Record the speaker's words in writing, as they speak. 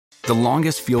The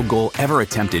longest field goal ever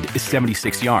attempted is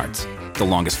 76 yards. The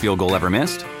longest field goal ever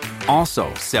missed?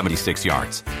 Also 76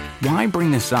 yards. Why bring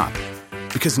this up?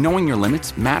 Because knowing your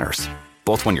limits matters,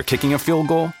 both when you're kicking a field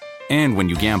goal and when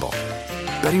you gamble.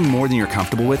 Betting more than you're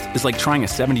comfortable with is like trying a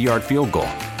 70-yard field goal.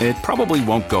 It probably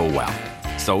won't go well.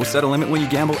 So set a limit when you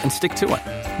gamble and stick to it.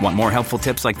 Want more helpful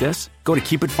tips like this? Go to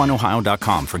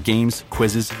keepitfunohio.com for games,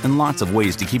 quizzes, and lots of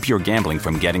ways to keep your gambling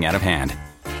from getting out of hand.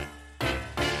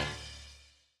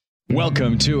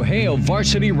 Welcome to Hail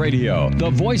Varsity Radio, the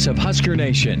voice of Husker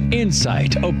Nation.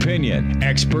 Insight, opinion,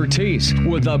 expertise,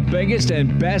 with the biggest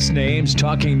and best names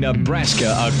talking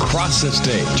Nebraska across the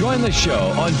state. Join the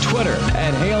show on Twitter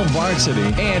at Hail Varsity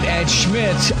and at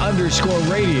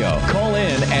Schmitz_radio. Call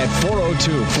in at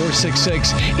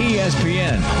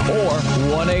 402-466-ESPN or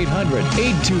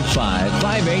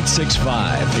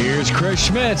 1-800-825-5865. Here's Chris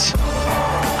Schmitz.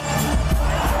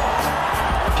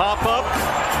 Pop up.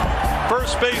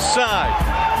 First base side,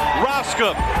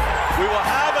 Roscom. We will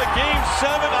have a Game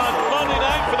 7 on Monday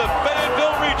night for the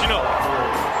Fayetteville Regional.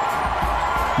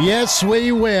 Yes,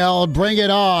 we will. Bring it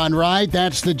on, right?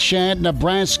 That's the chant.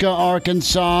 Nebraska,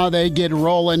 Arkansas, they get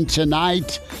rolling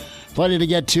tonight. Plenty to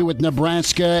get to with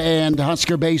Nebraska and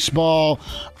Husker baseball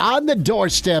on the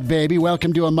doorstep, baby.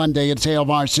 Welcome to a Monday at Hail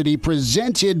Varsity,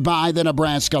 presented by the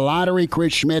Nebraska Lottery.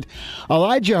 Chris Schmidt,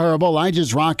 Elijah Herbal.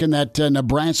 Elijah's rocking that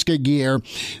Nebraska gear.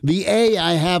 The A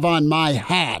I have on my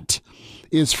hat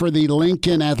is for the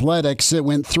Lincoln Athletics that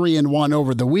went 3-1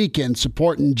 over the weekend,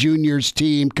 supporting Junior's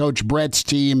team, Coach Brett's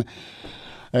team,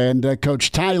 and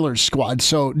Coach Tyler's squad.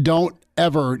 So don't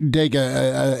ever dig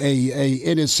a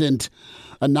innocent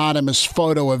anonymous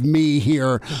photo of me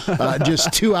here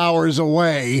just 2 hours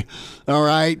away. All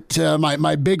right.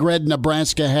 My big red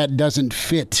Nebraska hat doesn't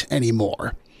fit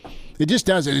anymore. It just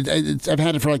doesn't. I've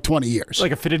had it for like 20 years.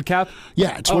 Like a fitted cap?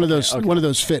 Yeah, it's one of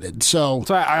those fitted. So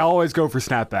I always go for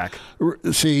snapback.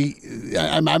 See,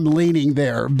 I'm leaning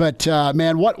there. But,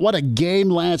 man, what a game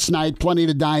last night. Plenty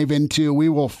to dive into. We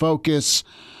will focus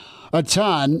a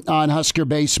ton on Husker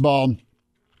baseball.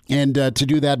 And to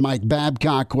do that, Mike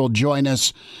Babcock will join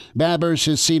us. Babbers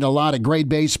has seen a lot of great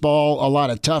baseball, a lot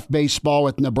of tough baseball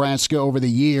with Nebraska over the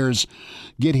years.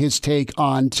 Get his take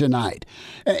on tonight.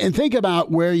 And think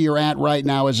about where you're at right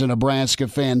now as a Nebraska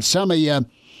fan. Some of you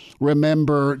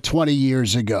remember 20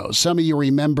 years ago. Some of you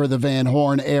remember the Van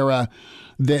Horn era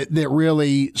that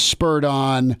really spurred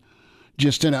on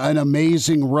just an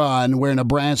amazing run where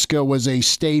Nebraska was a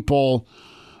staple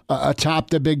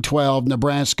atop the Big 12.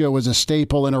 Nebraska was a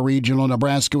staple in a regional.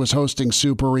 Nebraska was hosting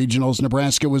super regionals.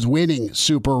 Nebraska was winning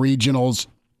super regionals.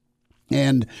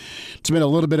 And it's been a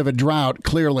little bit of a drought,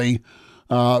 clearly,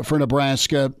 for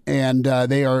Nebraska. And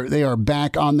they are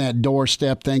back on that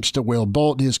doorstep thanks to Will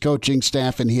Bolt, his coaching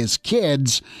staff, and his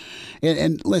kids.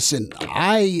 And listen,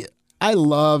 I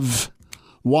love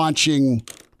watching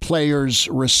players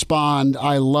respond.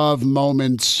 I love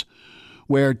moments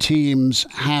where teams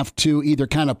have to either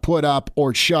kind of put up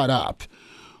or shut up.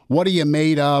 What are you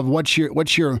made of? What's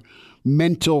your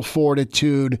mental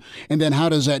fortitude? And then how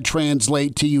does that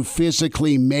translate to you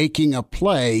physically making a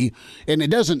play? And it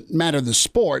doesn't matter the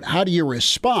sport. How do you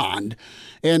respond?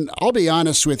 And I'll be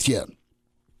honest with you.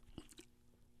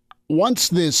 Once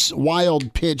this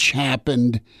wild pitch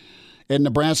happened and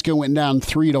Nebraska went down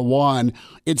 3-1,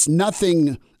 it's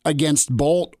nothing against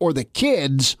Bolt or the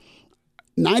kids.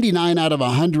 99 out of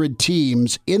 100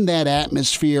 teams in that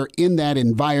atmosphere, in that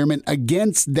environment,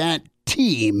 against that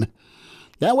team,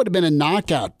 that would have been a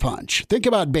knockout punch. Think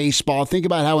about baseball. Think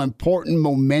about how important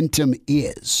momentum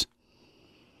is,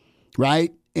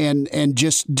 right? And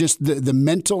just the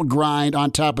mental grind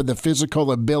on top of the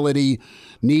physical ability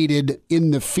needed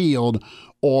in the field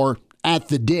or at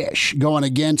the dish going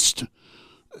against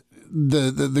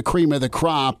the cream of the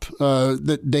crop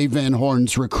that Dave Van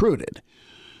Horn's recruited.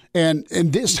 And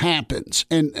this happens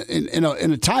in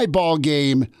a tie ball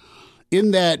game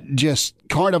in that just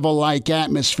carnival-like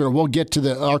atmosphere. We'll get to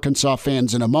the Arkansas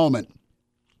fans in a moment.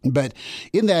 But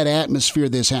in that atmosphere,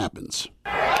 this happens.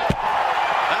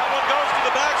 That one goes to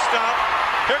the backstop.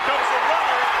 Here comes the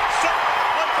runner.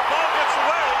 Second, once the ball gets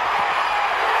away.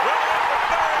 Runner in for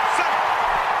third, second.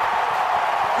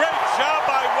 Great job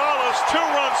by Wallace.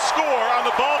 2-run score on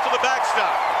the ball to the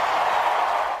backstop.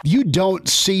 You don't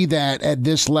see that at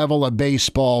this level of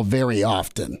baseball very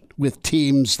often with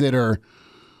teams that are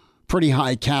pretty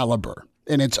high caliber.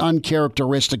 And it's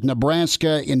uncharacteristic.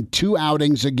 Nebraska, in 2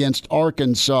 outings against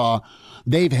Arkansas,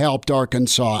 they've helped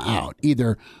Arkansas out,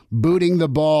 either booting the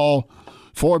ball,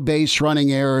 4 base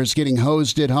running errors, getting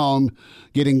hosed at home,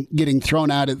 getting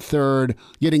thrown out at third,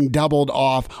 getting doubled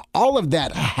off. All of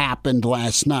that happened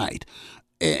last night.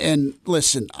 And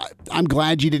listen, I'm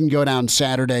glad you didn't go down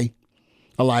Saturday,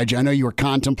 Elijah. I know you were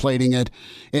contemplating it,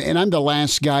 and I'm the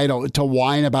last guy to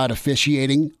whine about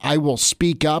officiating. I will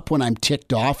speak up when I'm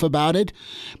ticked off about it,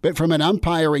 but from an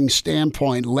umpiring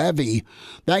standpoint, Levy,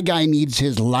 that guy needs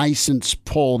his license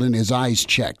pulled and his eyes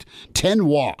checked. 10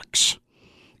 walks,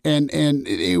 and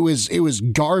it was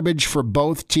garbage for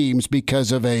both teams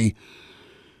because of a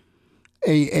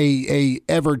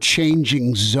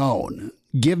ever-changing zone.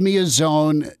 Give me a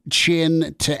zone,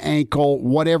 chin to ankle,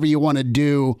 whatever you want to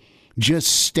do. Just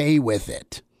stay with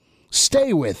it.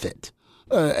 Stay with it.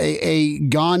 A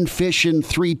gone fishing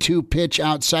 3-2 pitch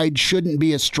outside shouldn't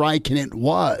be a strike, and it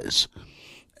was.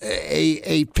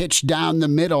 A pitch down the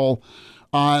middle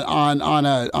on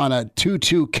a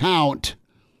 2-2 count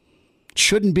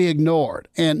shouldn't be ignored.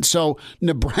 And so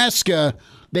Nebraska,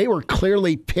 they were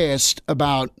clearly pissed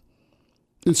about,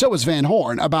 and so was Van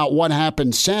Horn, about what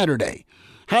happened Saturday.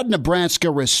 How'd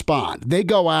Nebraska respond? They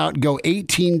go out, go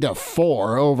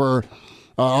 18-4 over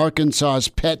Arkansas's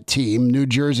pet team, New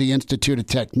Jersey Institute of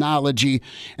Technology,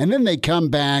 and then they come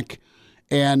back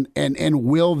and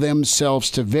will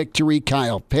themselves to victory.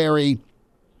 Kyle Perry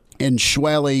and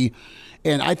Schwelle.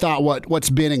 And I thought what's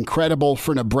been incredible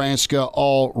for Nebraska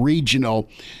all regional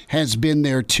has been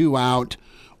their 2-out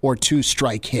or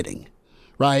 2-strike hitting,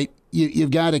 right?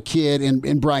 You've got a kid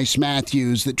in Bryce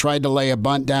Matthews that tried to lay a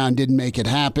bunt down, didn't make it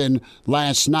happen.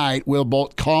 Last night, Will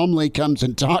Bolt calmly comes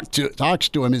and talks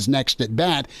to him his next at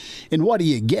bat. And what do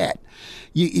you get?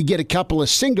 You get a couple of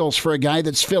singles for a guy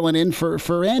that's filling in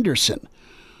for Anderson.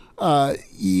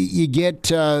 You get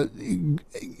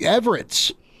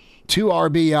Everett's 2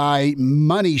 RBI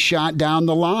money shot down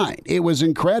the line. It was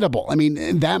incredible. I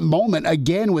mean, that moment,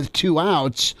 again, with 2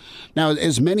 outs. Now,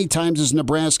 as many times as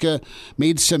Nebraska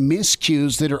made some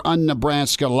miscues that are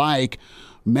un-Nebraska-like,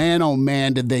 man, oh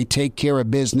man, did they take care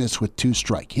of business with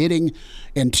 2-strike hitting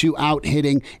and 2-out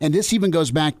hitting. And this even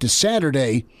goes back to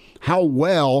Saturday, how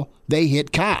well they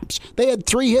hit Cops. They had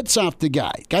 3 hits off the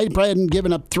guy. Guy probably hadn't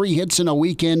given up 3 hits in a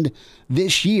weekend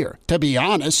this year. To be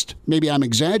honest, maybe I'm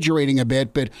exaggerating a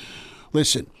bit, but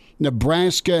listen,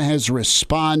 Nebraska has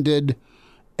responded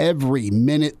every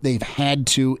minute they've had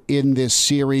to in this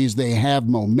series. They have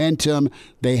momentum.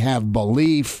 They have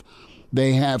belief.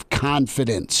 They have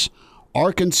confidence.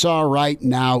 Arkansas right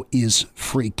now is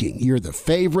freaking. You're the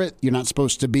favorite. You're not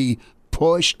supposed to be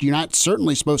pushed. You're not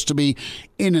certainly supposed to be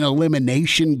in an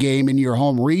elimination game in your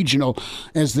home regional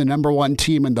as the number 1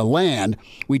 team in the land.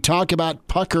 We talk about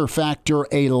pucker factor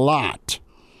a lot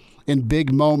in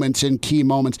big moments, in key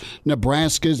moments.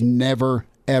 Nebraska's never,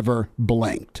 ever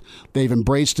blinked. They've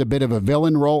embraced a bit of a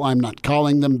villain role. I'm not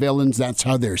calling them villains. That's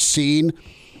how they're seen.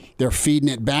 They're feeding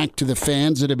it back to the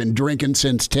fans that have been drinking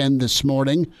since 10 this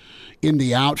morning in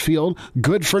the outfield.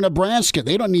 Good for Nebraska.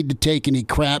 They don't need to take any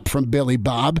crap from Billy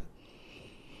Bob.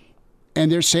 And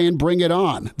they're saying, bring it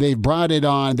on. They've brought it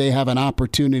on. They have an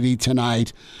opportunity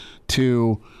tonight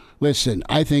to, listen,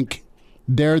 I think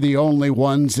they're the only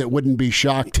ones that wouldn't be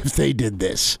shocked if they did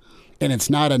this. And it's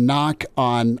not a knock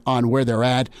on where they're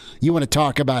at. You want to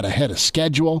talk about ahead of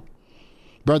schedule?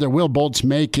 Brother Will Bolt's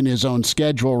making his own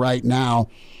schedule right now.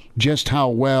 Just how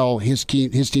well his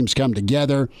team's come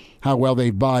together, how well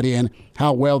they've bought in,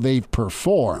 how well they've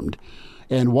performed.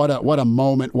 And what a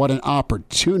moment, what an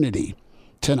opportunity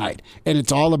tonight. And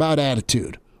it's all about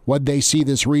attitude. What they see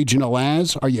this regional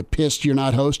as. Are you pissed you're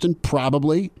not hosting?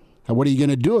 Probably. What are you going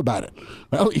to do about it?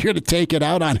 Well, you're going to take it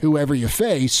out on whoever you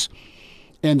face.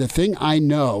 And the thing I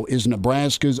know is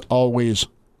Nebraska's always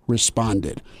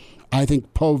responded. I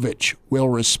think Povich will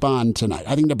respond tonight.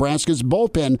 I think Nebraska's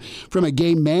bullpen, from a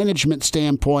game management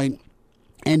standpoint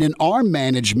and an arm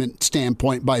management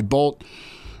standpoint by Bolt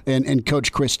and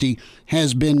Coach Christie,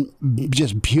 has been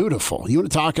just beautiful. You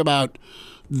want to talk about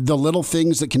the little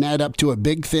things that can add up to a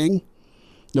big thing?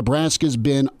 Nebraska's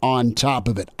been on top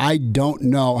of it. I don't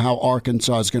know how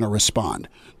Arkansas is going to respond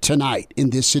tonight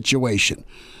in this situation.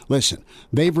 Listen,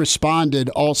 they've responded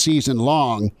all season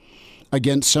long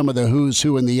against some of the who's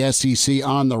who in the SEC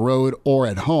on the road or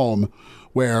at home,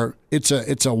 where it's a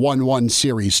 1-1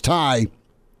 series tie.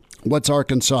 What's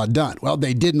Arkansas done? Well,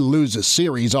 they didn't lose a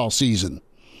series all season.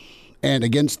 And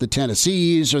against the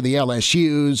Tennessees or the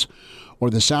LSUs or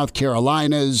the South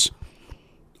Carolinas,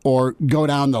 or go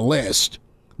down the list,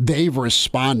 they've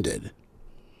responded.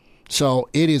 So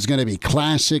it is going to be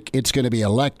classic. It's going to be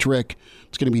electric.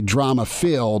 It's going to be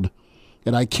drama-filled.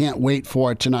 And I can't wait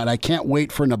for it tonight. I can't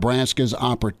wait for Nebraska's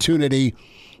opportunity,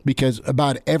 because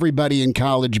about everybody in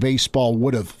college baseball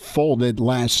would have folded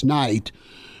last night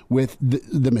with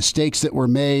the mistakes that were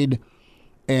made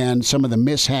and some of the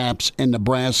mishaps, and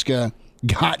Nebraska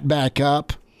got back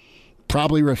up,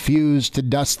 probably refuse to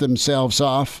dust themselves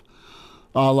off,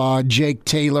 a la Jake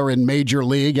Taylor in Major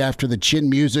League after the chin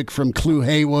music from Clu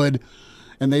Haywood.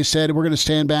 And they said, we're going to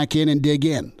stand back in and dig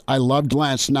in. I loved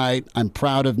last night. I'm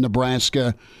proud of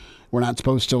Nebraska. We're not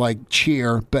supposed to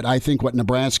cheer, but I think what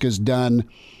Nebraska's done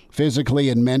physically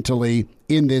and mentally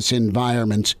in this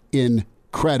environment's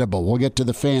incredible. We'll get to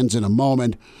the fans in a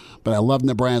moment, but I love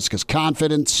Nebraska's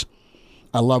confidence.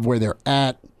 I love where they're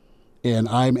at, and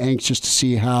I'm anxious to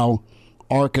see how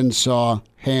Arkansas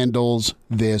handles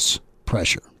this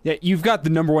pressure. Yeah, you've got the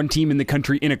number one team in the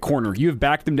country in a corner. You have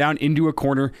backed them down into a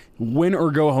corner, win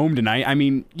or go home tonight. I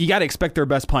mean, you got to expect their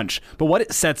best punch. But what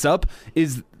it sets up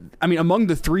is, among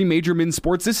the three major men's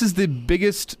sports, this is the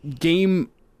biggest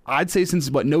game, I'd say, since,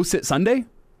 No-Sit Sunday?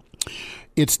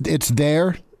 It's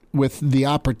there with the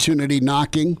opportunity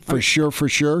knocking, for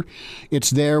sure. It's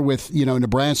there with,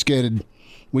 Nebraska.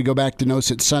 We go back to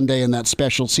No-Sit Sunday and that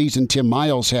special season Tim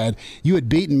Miles had. You had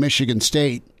beaten Michigan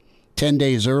State 10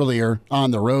 days earlier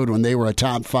on the road when they were a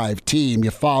top 5 team.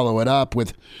 You follow it up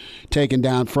with taking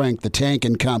down Frank the Tank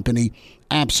and company.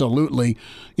 Absolutely.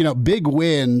 Big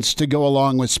wins to go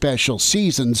along with special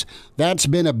seasons. That's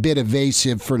been a bit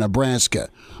evasive for Nebraska.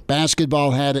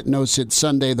 Basketball had it No-Sit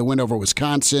Sunday, the win over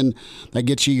Wisconsin. That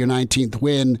gets you your 19th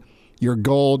win. Your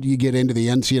gold, you get into the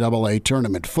NCAA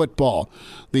tournament. Football,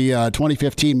 the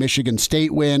 2015 Michigan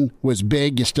State win was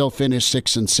big. You still finished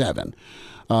 6-7.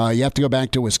 You have to go back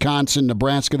to Wisconsin,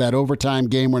 Nebraska, that overtime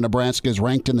game where Nebraska is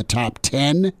ranked in the top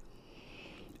 10,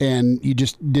 and you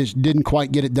just didn't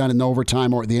quite get it done in the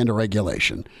overtime or at the end of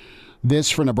regulation. This,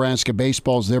 for Nebraska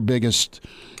baseball, is their biggest,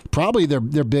 probably their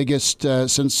biggest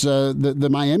since the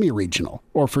Miami Regional,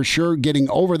 or for sure getting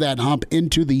over that hump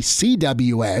into the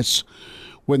CWS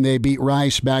when they beat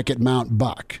Rice back at Mount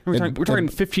Buck. We're talking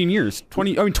 15 years.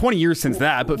 20 years since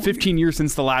that, but 15 years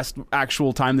since the last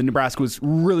actual time that Nebraska was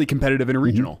really competitive in a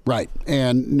regional. Mm-hmm. Right.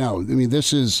 And no,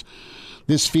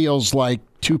 this feels like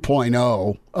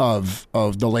 2.0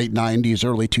 of the late 90s,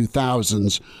 early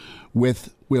 2000s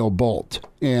with Will Bolt.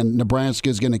 And Nebraska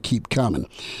is going to keep coming.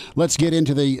 Let's get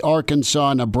into the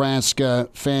Arkansas-Nebraska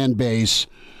fan base.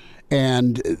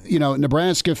 And,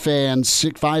 Nebraska fans,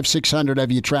 600 of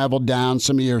you traveled down.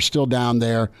 Some of you are still down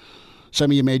there.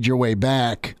 Some of you made your way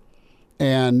back.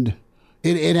 And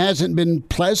it hasn't been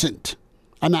pleasant.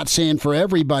 I'm not saying for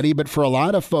everybody, but for a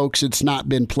lot of folks, it's not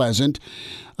been pleasant.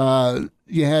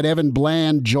 You had Evan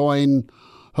Bland join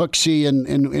Hooksy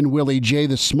and Willie J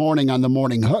this morning on the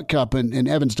morning hookup, and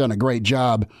Evan's done a great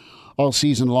job all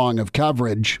season long of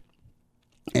coverage.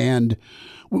 And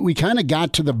we kind of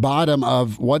got to the bottom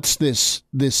of what's this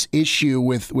issue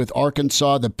with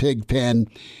Arkansas, the pig pen,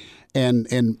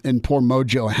 and poor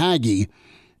Mojo Hagge.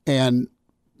 And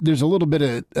there's a little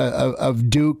bit of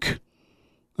Duke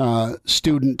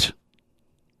student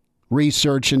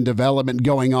research and development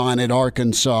going on at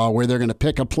Arkansas, where they're going to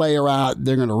pick a player out,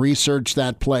 they're going to research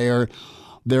that player,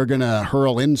 they're going to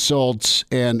hurl insults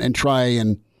and try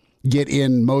and get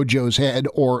in Mojo's head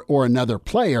or another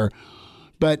player.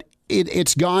 But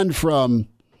it's gone from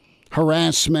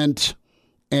harassment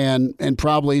and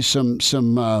probably some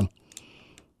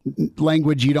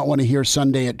language you don't want to hear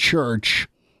Sunday at church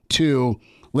to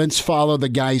let's follow the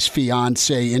guy's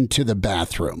fiance into the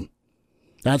bathroom.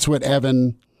 That's what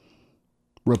Evan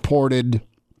reported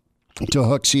to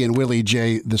Hooksy and Willie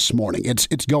J this morning.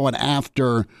 It's going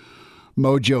after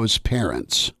Mojo's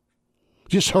parents.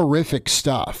 Just horrific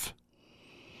stuff.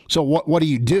 So what do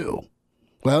you do?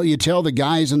 Well, you tell the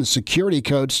guys and the security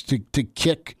coach to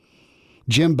kick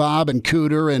Jim Bob and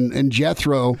Cooter and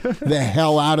Jethro the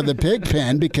hell out of the pig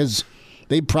pen, because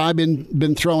they've probably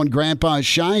been throwing Grandpa's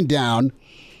shine down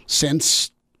since,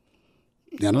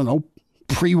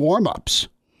 pre-warm-ups.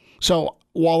 So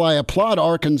while I applaud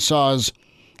Arkansas's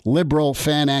liberal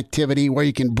fan activity where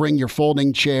you can bring your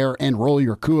folding chair and roll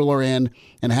your cooler in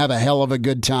and have a hell of a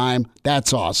good time,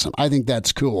 that's awesome. I think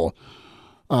that's cool.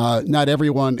 Not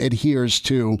everyone adheres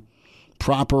to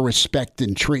proper respect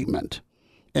and treatment,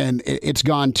 and it's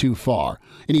gone too far.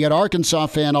 And you got Arkansas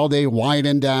fan all day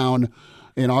whining down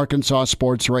in Arkansas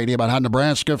sports radio about how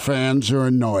Nebraska fans are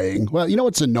annoying. Well, you know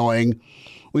what's annoying?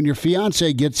 When your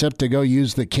fiance gets up to go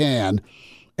use the can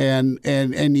and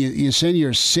you send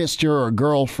your sister or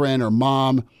girlfriend or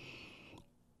mom,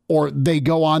 or they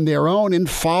go on their own and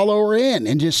follow her in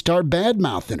and just start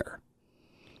bad-mouthing her.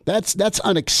 That's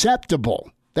unacceptable.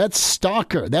 That's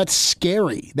stalker. That's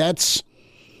scary. That's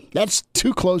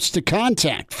too close to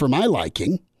contact for my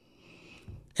liking.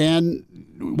 And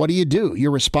what do?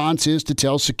 Your response is to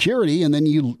tell security, and then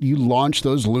you launch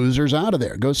those losers out of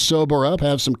there. Go sober up,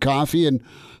 have some coffee, and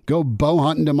go bow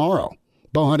hunting tomorrow.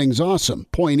 Bow hunting's awesome.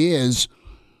 Point is,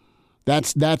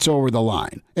 That's over the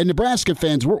line. And Nebraska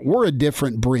fans, we're a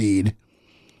different breed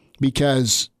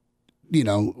because,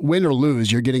 win or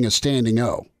lose, you're getting a standing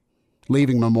O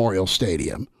leaving Memorial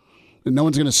Stadium. And no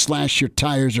one's going to slash your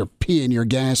tires or pee in your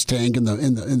gas tank in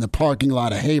the parking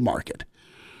lot of Haymarket.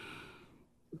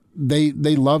 They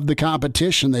love the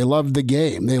competition. They love the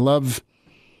game. They love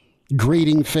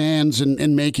greeting fans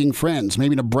and making friends.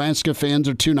 Maybe Nebraska fans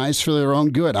are too nice for their own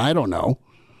good. I don't know.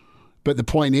 But the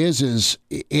point is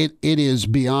it is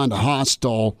beyond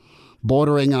hostile,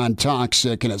 bordering on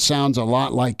toxic, and it sounds a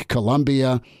lot like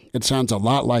Columbia. It sounds a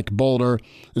lot like Boulder.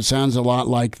 It sounds a lot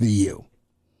like the U.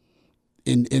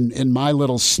 In my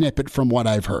little snippet from what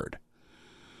I've heard.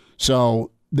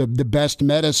 So the best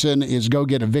medicine is go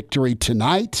get a victory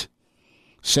tonight,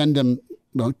 send them,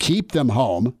 keep them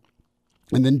home,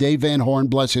 and then Dave Van Horn,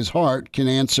 bless his heart, can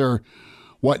answer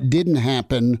what didn't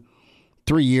happen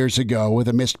 3 years ago with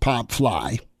a missed pop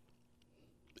fly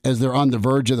as they're on the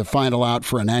verge of the final out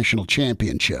for a national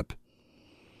championship.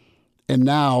 And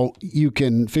now you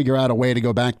can figure out a way to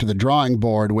go back to the drawing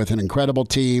board with an incredible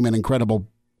team, an incredible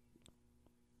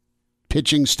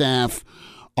pitching staff,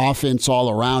 offense all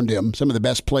around him, some of the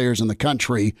best players in the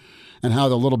country, and how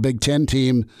the little Big Ten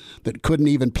team that couldn't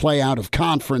even play out of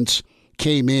conference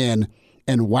came in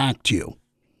and whacked you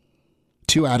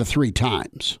 2 out of 3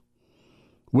 times.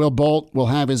 Will Bolt will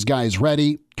have his guys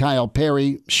ready. Kyle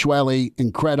Perry, Schwelly,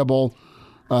 incredible.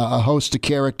 A host of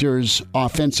characters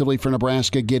offensively for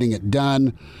Nebraska getting it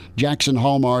done. Jackson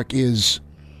Hallmark is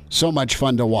so much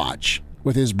fun to watch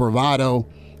with his bravado,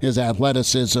 his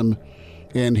athleticism,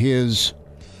 and his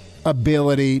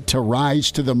ability to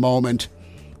rise to the moment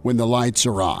when the lights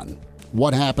are on.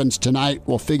 What happens tonight,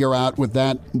 we'll figure out with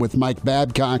Mike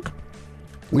Babcock.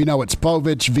 We know it's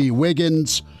Povich v.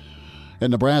 Wiggins,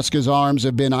 and Nebraska's arms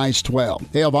have been iced well.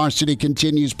 Hail Varsity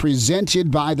continues,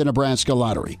 presented by the Nebraska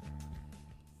Lottery.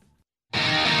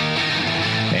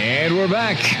 And we're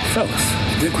back Fellas,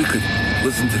 think we could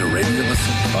listen to the radio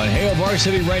on Hail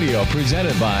Varsity Radio,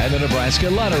 presented by the Nebraska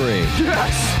Lottery.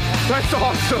 Yes! That's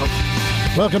awesome!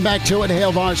 Welcome back to it,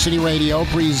 Hail Varsity Radio,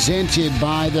 presented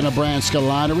by the Nebraska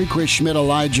Lottery. Chris Schmidt,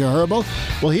 Elijah Herbal.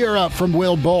 We'll hear from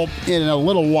Will Bolt in a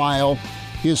little while,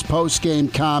 his post-game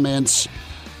comments.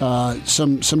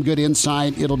 Some good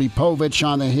insight. It'll be Povich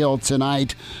on the Hill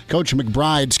tonight. Coach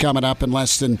McBride's coming up in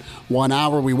less than 1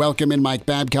 hour. We welcome in Mike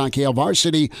Babcock, Hail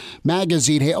Varsity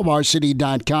Magazine,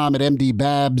 HailVarsity.com, at MD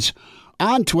Babs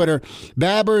on Twitter.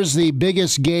 Babbers, the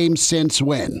biggest game since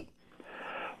when?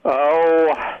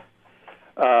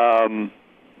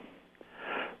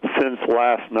 Since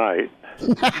last night.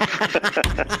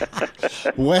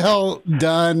 Well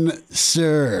done,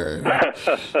 sir.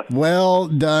 Well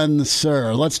done,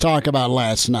 sir. Let's talk about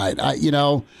last night.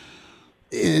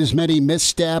 As many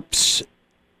missteps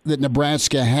that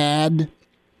Nebraska had,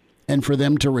 and for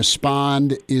them to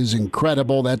respond is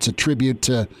incredible. That's a tribute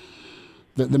to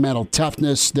the mental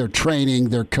toughness, their training,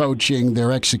 their coaching,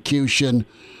 their execution.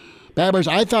 Babbers,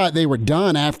 I thought they were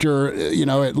done after,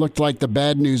 it looked like the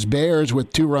Bad News Bears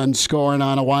with 2 runs scoring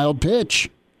on a wild pitch.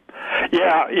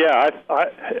 Yeah.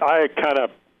 I kind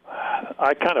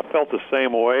of felt the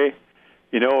same way.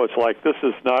 It's like this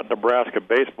is not Nebraska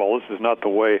baseball. This is not the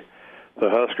way the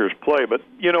Huskers play. But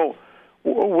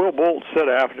Will Bolt said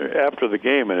after the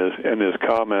game in his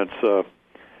comments,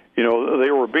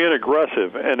 they were being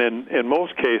aggressive, and in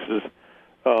most cases,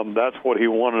 that's what he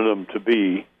wanted them to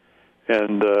be.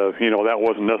 And, that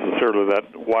wasn't necessarily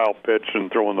that wild pitch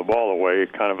and throwing the ball away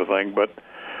kind of a thing. But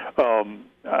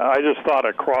I just thought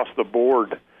across the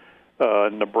board,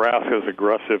 Nebraska's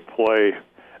aggressive play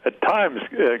at times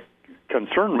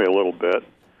concerned me a little bit.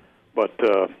 But,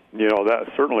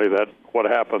 that what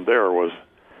happened there was,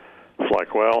 it's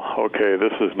like, well, okay,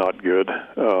 this is not good.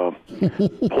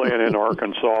 Playing in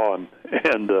Arkansas and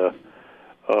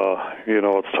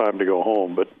it's time to go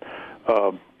home. But,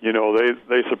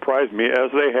 they surprised me,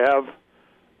 as they have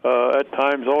at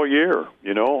times all year.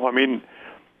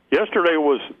 Yesterday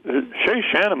was Shea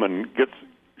Shanneman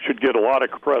should get a lot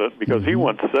of credit because he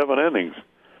went 7 innings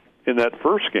in that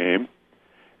first game,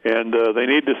 and they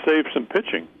need to save some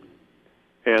pitching.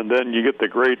 And then you get the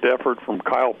great effort from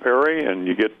Kyle Perry, and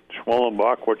you get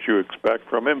Schwellenbach, what you expect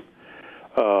from him,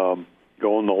 going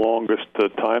the longest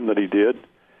time that he did.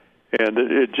 And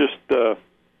it just...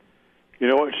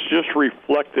 it's just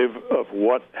reflective of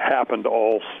what happened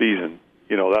all season.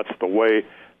 That's the way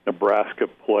Nebraska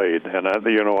played. And,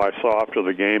 I saw after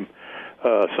the game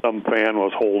some fan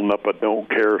was holding up a don't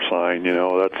care sign.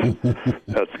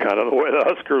 That's kind of the way the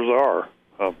Huskers are.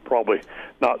 Probably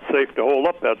not safe to hold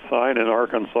up that sign in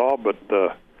Arkansas, but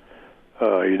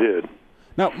he did.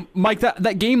 Now, Mike,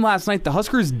 that game last night, the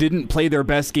Huskers didn't play their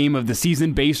best game of the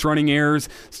season. Base running errors,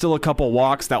 still a couple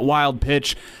walks, that wild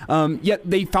pitch. Yet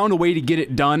they found a way to get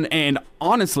it done. And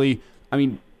honestly, I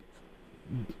mean,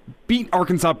 beat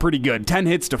Arkansas pretty good. 10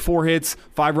 hits to 4 hits,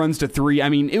 5 runs to 3. I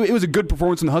mean, it was a good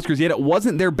performance from the Huskers, yet it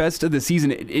wasn't their best of the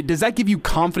season. Does that give you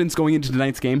confidence going into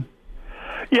tonight's game?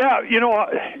 Yeah,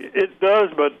 it does,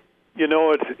 but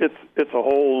it's a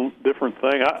whole different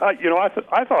thing.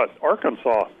 I thought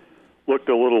Arkansas looked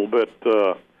a little bit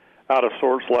out of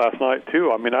sorts last night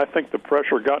too. I mean, I think the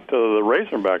pressure got to the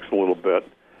Razorbacks a little bit.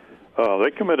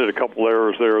 They committed a couple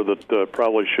errors there that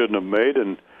probably shouldn't have made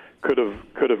and could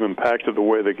have impacted the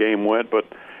way the game went. But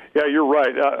yeah, you're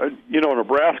right.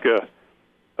 Nebraska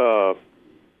out-hit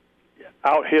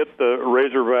the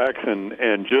Razorbacks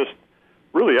and just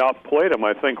really outplayed them.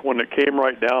 I think when it came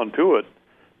right down to it,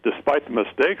 despite the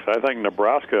mistakes, I think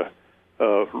Nebraska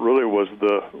really was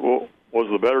the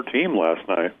better team last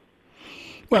night.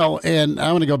 Well, and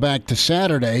I want to go back to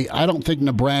Saturday. I don't think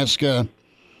Nebraska,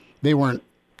 they weren't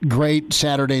great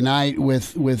Saturday night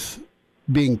with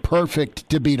being perfect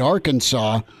to beat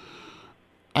Arkansas.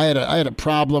 I had a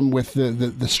problem with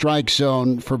the strike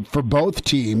zone for both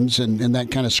teams, and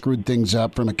that kind of screwed things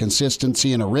up from a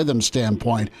consistency and a rhythm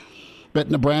standpoint. But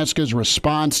Nebraska's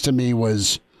response to me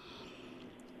was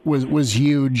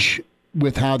huge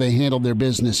with how they handled their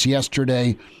business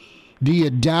yesterday. Do you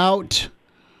doubt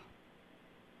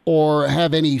or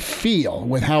have any feel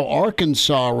with how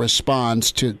Arkansas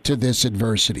responds to this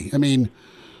adversity? I mean,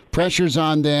 pressure's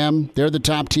on them. They're the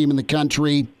top team in the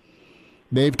country.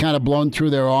 They've kind of blown through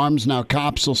their arms. Now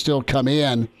Cops will still come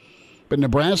in. But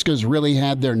Nebraska's really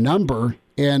had their number,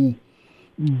 and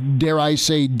dare I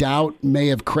say, doubt may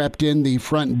have crept in the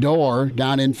front door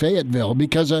down in Fayetteville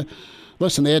because,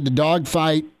 listen, they had to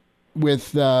dogfight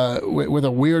with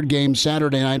a weird game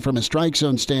Saturday night from a strike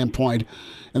zone standpoint,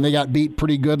 and they got beat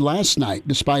pretty good last night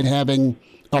despite having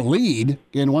a lead.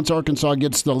 And once Arkansas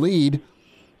gets the lead,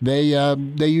 they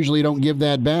usually don't give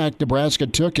that back. Nebraska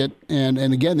took it, and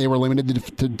again, they were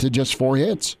limited to just 4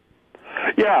 hits.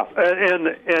 Yeah,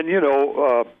 and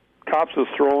Cops has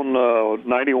thrown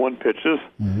 91 pitches.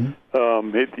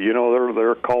 Mm-hmm.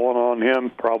 They're calling on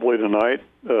him probably tonight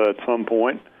at some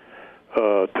point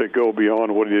to go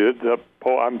beyond what he did.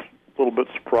 I'm a little bit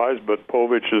surprised, but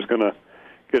Povich is going to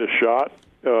get a shot.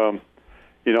 I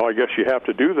guess you have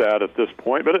to do that at this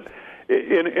point. But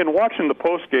in watching the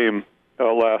post game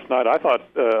last night, I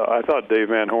thought Dave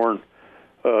Van Horn,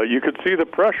 you could see the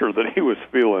pressure that he was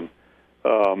feeling.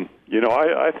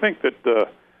 I think that.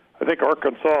 I think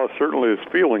Arkansas certainly is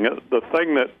feeling it. The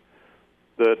thing that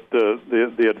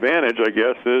the advantage, I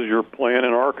guess, is you're playing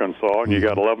in Arkansas and you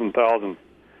got 11,000,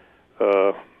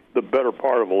 the better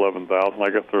part of 11,000.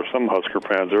 I guess there's some Husker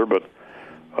fans there, but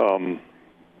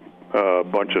a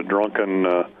bunch of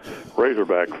drunken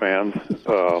Razorback fans.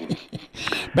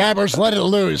 Babbers, let it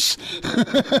loose.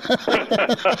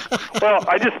 Well,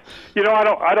 I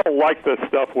don't like this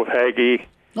stuff with Hagee.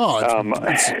 Oh, it's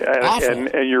awful.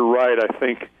 And you're right. I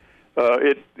think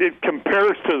it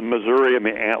compares to Missouri and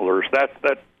the Antlers. That's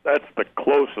the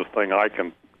closest thing I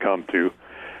can come to.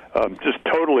 Just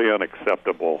totally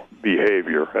unacceptable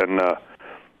behavior. And the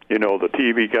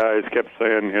TV guys kept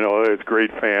saying, it's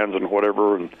great fans and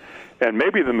whatever, and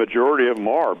maybe the majority of them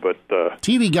are. But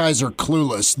TV guys are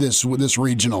clueless. This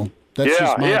regional. That's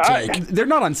just my take. They're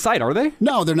not on site, are they?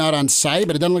 No, they're not on site,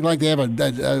 but it doesn't look like they have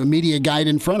a media guide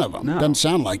in front of them. No. Doesn't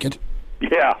sound like it.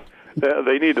 Yeah,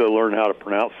 they need to learn how to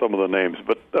pronounce some of the names.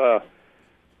 But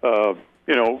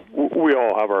we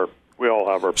all have our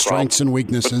strengths and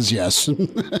weaknesses. But, yes.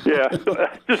 Yeah,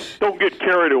 just don't get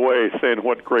carried away saying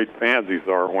what great fans these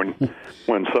are when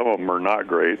some of them are not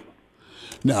great.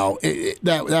 No,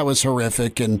 that was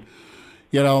horrific, and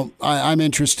I'm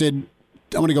interested.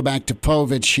 I want to go back to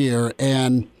Povich here,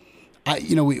 and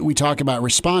we talk about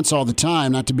response all the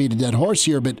time, not to beat a dead horse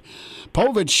here, but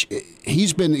Povich,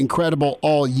 he's been incredible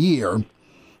all year.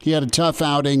 He had a tough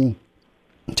outing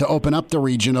to open up the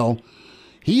regional.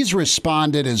 He's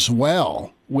responded as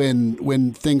well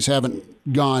when things haven't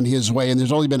gone his way, and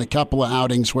there's only been a couple of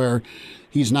outings where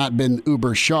he's not been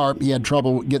uber sharp. He had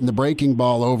trouble getting the breaking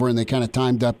ball over, and they kind of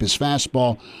timed up his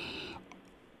fastball.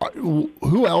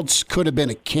 Who else could have been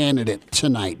a candidate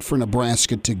tonight for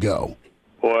Nebraska to go?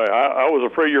 Boy, I was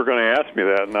afraid you were going to ask me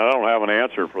that, and I don't have an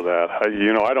answer for that. I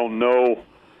don't know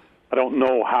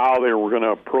how they were going to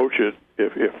approach it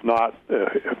if not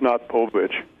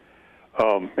Povich.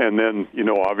 And then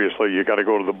obviously you got to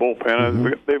go to the bullpen.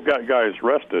 Mm-hmm. They've got guys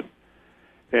rested,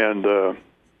 and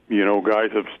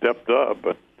guys have stepped up.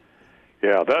 But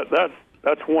yeah,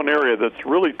 that's one area that's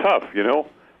really tough.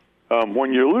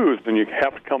 When you lose, then you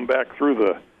have to come back through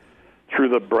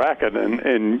the bracket,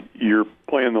 and you're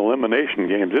playing the elimination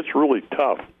games. It's really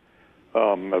tough.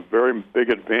 A very big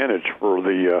advantage for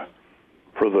the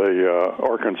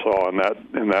Arkansas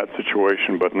in that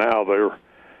situation. But now they're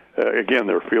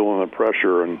feeling the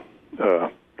pressure, and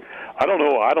I don't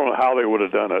know how they would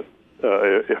have done it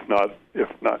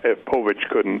if Povich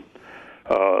couldn't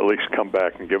at least come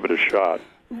back and give it a shot.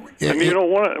 And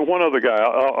one other guy,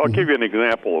 I'll give you an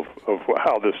example of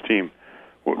how this team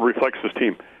reflects this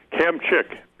team. Cam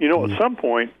Chick, at some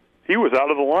point he was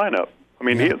out of the lineup. I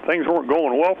mean, things weren't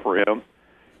going well for him.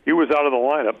 He was out of the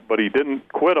lineup, but he didn't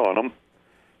quit on them,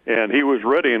 and he was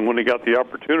ready. And when he got the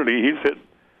opportunity, he's hit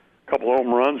a couple of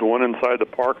home runs, one inside the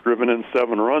park, driven in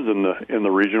 7 runs in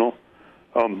the regional.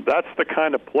 That's the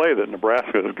kind of play that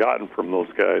Nebraska has gotten from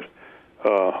those guys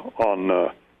on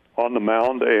the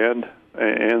mound and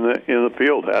in the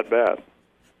field at bat.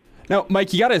 Now,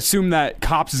 Mike, you got to assume that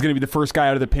Kopps is going to be the first guy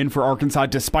out of the pen for Arkansas,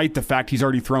 despite the fact he's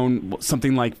already thrown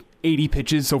something like 80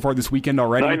 pitches so far this weekend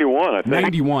already. 91, I think.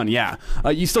 91, yeah.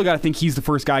 You still got to think he's the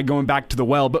first guy going back to the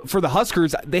well. But for the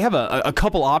Huskers, they have a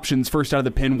couple options first out of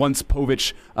the pen once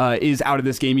Povich is out of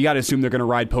this game. You got to assume they're going to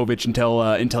ride Povich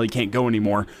until he can't go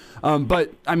anymore.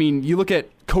 But, I mean, you look at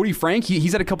Cody Frank,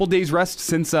 he's had a couple days rest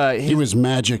since he was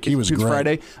magic. He was great.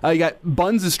 Friday. You got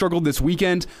Buns has struggled this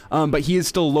weekend, but he is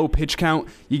still low pitch count.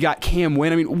 You got Cam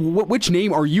Wynn. I mean, which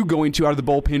name are you going to out of the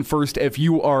bullpen first if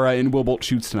you are in Will Bolt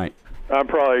shoots tonight?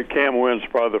 Cam Wynn's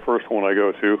probably the first one I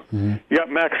go to. Mm-hmm. You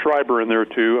got Max Schreiber in there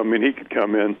too. I mean, he could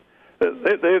come in.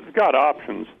 They've got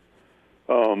options,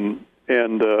 and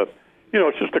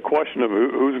it's just a question of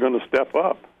who's going to step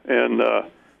up. And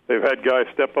they've had guys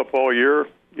step up all year.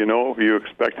 You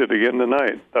expect it again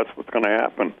tonight. That's what's going to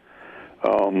happen.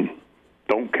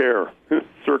 Don't care.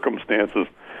 Circumstances.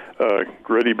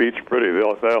 Gritty beats pretty.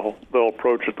 They'll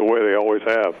approach it the way they always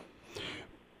have.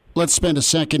 Let's spend a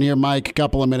second here, Mike, a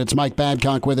couple of minutes. Mike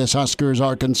Babcock with us, Huskers,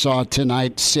 Arkansas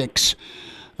tonight, 6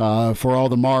 for all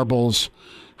the marbles.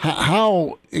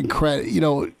 How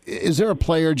incredible, is there a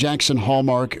player Jackson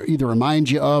Hallmark either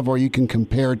reminds you of or you can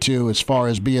compare to as far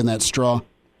as being that straw?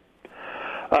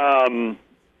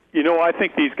 I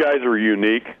think these guys are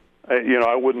unique.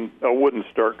 I wouldn't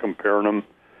start comparing them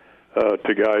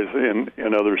to guys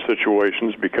in other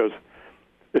situations because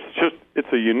it's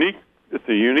a unique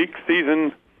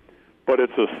season. But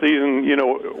it's a season,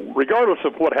 regardless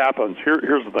of what happens,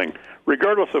 here's the thing.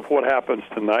 Regardless of what happens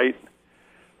tonight,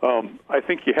 I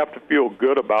think you have to feel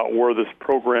good about where this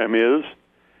program is,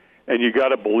 and you got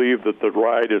to believe that the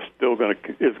ride is still going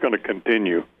to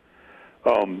continue.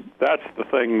 That's the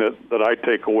thing that I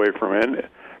take away from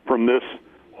this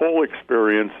whole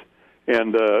experience.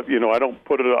 And I don't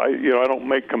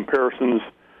make comparisons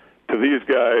to these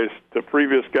guys to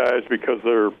previous guys because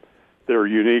they're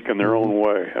unique in their own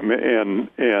way. I mean,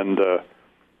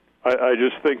 I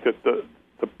just think that the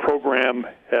program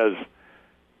has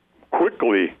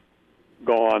quickly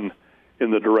gone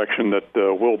in the direction that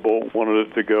Will Bolt wanted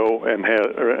it to go,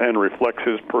 and reflects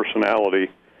his personality.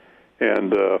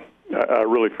 And I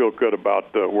really feel good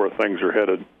about where things are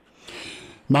headed.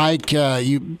 Mike,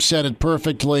 you said it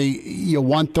perfectly. You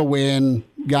want the win.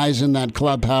 Guys in that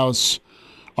clubhouse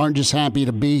aren't just happy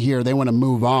to be here; they want to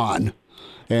move on.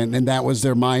 And that was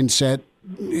their mindset.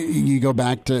 You go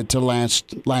back to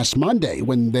last Monday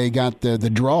when they got the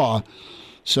draw.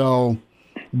 So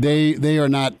they are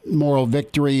not moral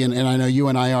victory, and I know you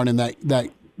and I aren't in that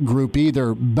group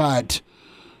either. But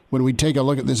when we take a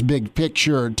look at this big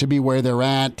picture, to be where they're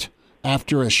at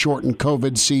after a shortened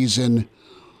COVID season,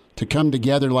 to come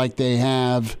together like they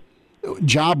have,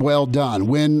 job well done.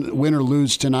 Win or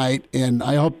lose tonight, and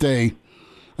I hope they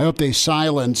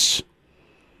silence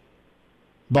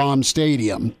Baum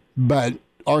Stadium, but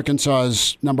Arkansas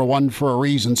is number 1 for a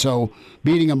reason. So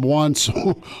beating them once,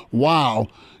 wow,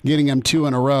 getting them 2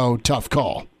 in a row, tough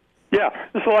call. Yeah,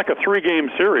 this is like a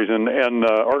 3-game series, and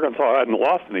Arkansas hadn't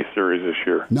lost any series this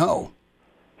year. No.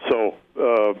 So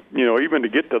even to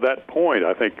get to that point,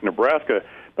 I think Nebraska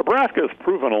has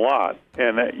proven a lot,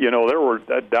 and there were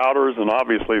doubters, and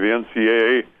obviously the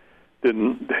NCAA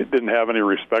didn't have any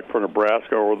respect for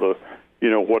Nebraska or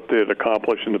what they had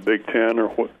accomplished in the Big Ten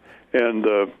I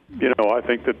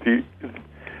think that the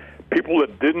people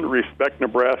that didn't respect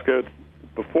Nebraska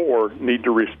before need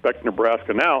to respect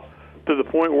Nebraska now, to the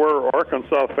point where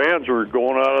Arkansas fans are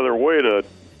going out of their way to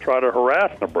try to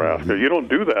harass Nebraska. Mm-hmm. You don't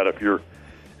do that if you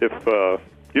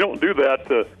don't do that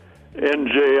to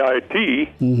NJIT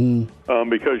mm-hmm.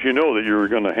 Because you know that you're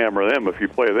going to hammer them if you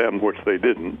play them, which they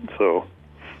didn't. So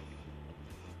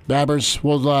Babbers,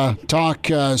 we'll talk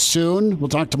soon. We'll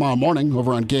talk tomorrow morning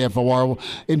over on KFOR.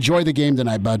 Enjoy the game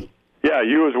tonight, bud. Yeah,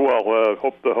 you as well.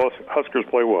 Hope the Huskers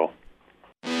play well.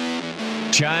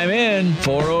 Chime in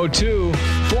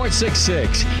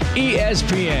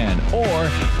 402-466-ESPN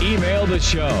or email the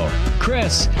show,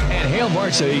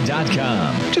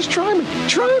 Chris@HailVarsity.com. Just try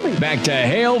me. Back to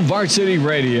Hail Varsity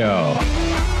Radio.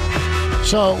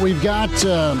 So we've got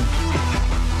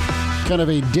kind of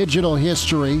a digital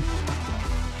history.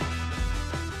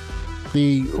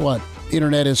 The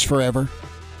internet is forever,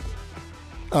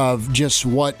 of just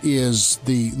what is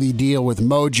the deal with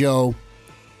Mojo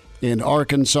and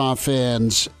Arkansas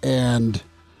fans. And I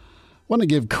want to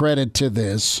give credit to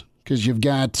this because you've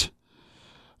got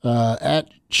at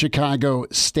Chicago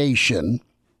Station.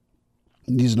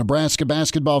 He's a Nebraska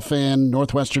basketball fan,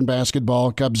 Northwestern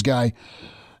basketball, Cubs guy,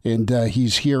 and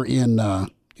he's here in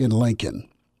Lincoln.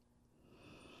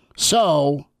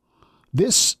 So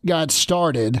this got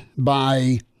started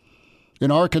by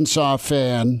an Arkansas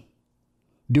fan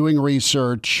doing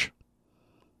research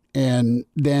and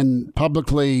then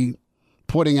publicly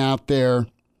putting out there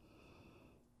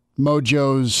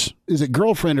Mojo's, is it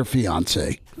girlfriend or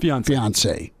fiance?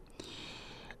 Fiance.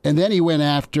 And then he went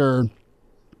after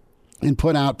and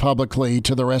put out publicly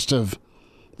to the rest of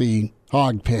the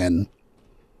hog pen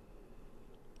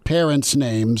parents'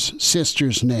 names,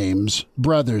 sisters' names,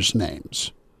 brothers'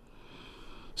 names.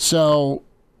 So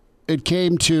it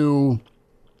came to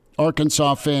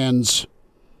Arkansas fans'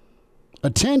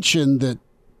 attention that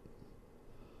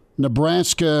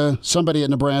somebody at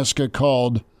Nebraska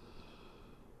called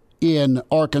in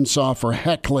Arkansas for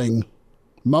heckling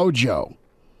Mojo.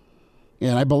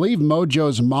 And I believe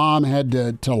Mojo's mom had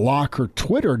to lock her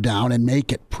Twitter down and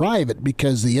make it private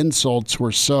because the insults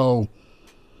were so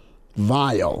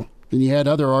vile. And you had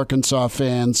other Arkansas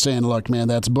fans saying, look, man,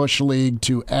 that's Bush League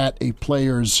to at a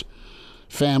player's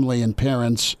family and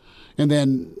parents. And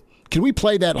then can we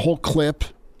play that whole clip?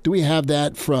 Do we have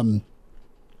that from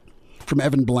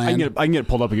Evan Bland? I can get it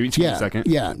pulled up. Give me a second.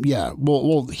 Yeah.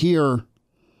 We'll hear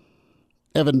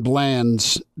Evan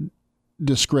Bland's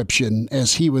description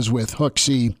as he was with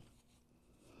Hooksy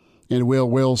and Will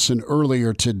Wilson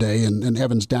earlier today, and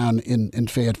Evan's down in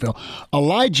Fayetteville.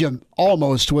 Elijah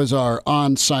Almost was our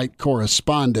on-site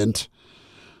correspondent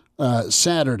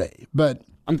Saturday, but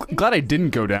I'm glad I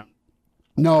didn't go down.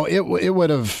 No, it would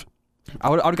have. I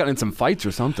would have gotten in some fights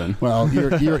or something. Well,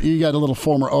 you got a little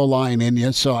former O-line in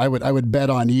you, so I would bet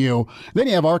on you. Then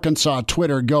you have Arkansas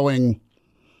Twitter going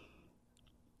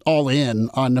all in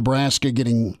on Nebraska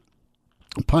getting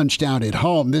punched out at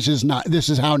home. This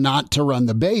is how not to run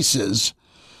the bases.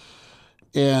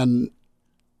 And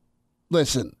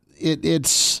listen,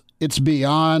 it's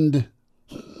beyond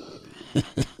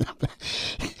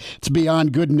it's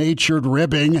beyond good-natured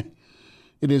ribbing.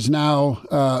 It is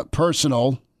now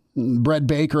personal. Brett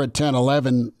Baker at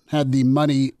 10-11 had the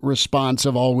money response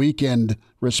of all weekend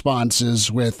responses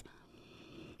with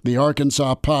the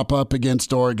Arkansas pop-up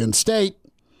against Oregon State.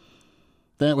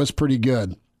 That was pretty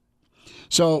good.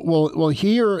 So we'll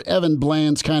hear Evan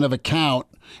Bland's kind of account,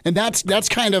 and that's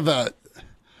kind of a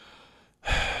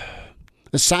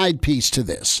side piece to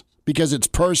this because it's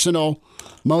personal.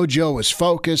 Mojo was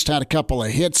focused, had a couple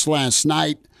of hits last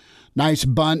night. Nice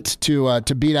bunt to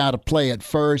beat out a play at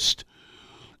first.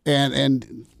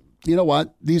 And you know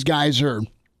what? These guys are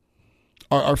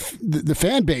the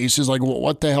fan base is like, well,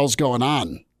 what the hell's going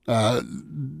on?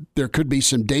 There could be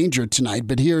some danger tonight,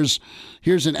 but here's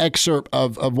an excerpt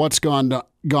of what's gone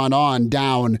on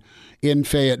down in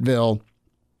Fayetteville,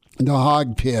 the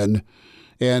hog pen,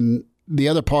 and the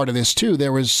other part of this too.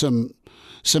 There was some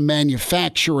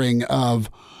manufacturing of,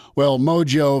 well,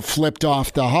 Mojo flipped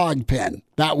off the hog pen.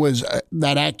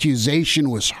 That accusation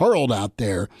was hurled out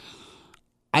there.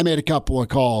 I made a couple of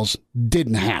calls,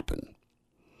 didn't happen.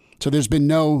 So there's been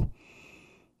no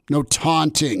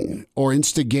taunting or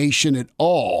instigation at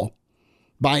all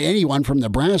by anyone from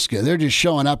Nebraska. They're just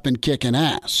showing up and kicking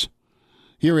ass.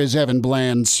 Here is Evan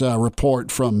Bland's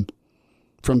report from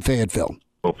Fayetteville.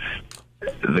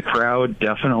 The crowd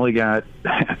definitely got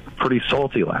pretty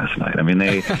salty last night. I mean,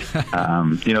 they,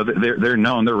 they're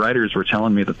known. Their writers were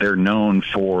telling me that they're known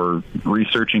for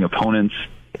researching opponents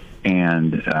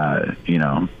and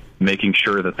making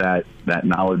sure that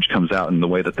knowledge comes out in the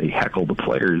way that they heckle the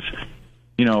players.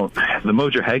 The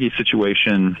Mojo Hagee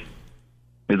situation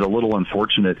is a little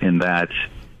unfortunate in that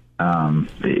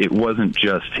it wasn't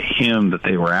just him that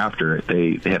they were after.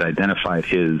 They had identified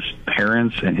his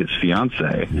parents and his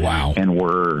fiance. Wow. And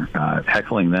were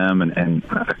heckling them. And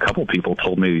a couple people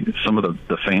told me some of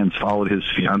the fans followed his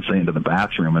fiance into the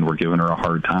bathroom and were giving her a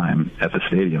hard time at the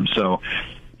stadium. So,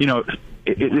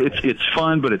 it's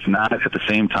fun, but it's not at the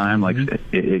same time. Like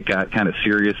it got kind of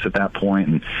serious at that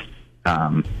point,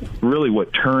 and really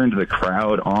what turned the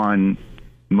crowd on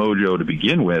Mojo to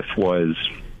begin with was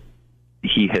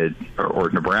he had, or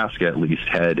Nebraska at least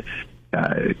had,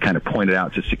 kind of pointed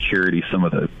out to security some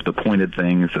of the pointed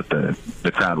things that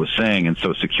the crowd was saying, and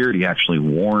so security actually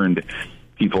warned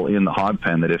people in the hog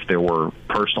pen that if there were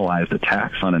personalized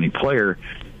attacks on any player,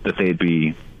 that they'd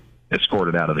be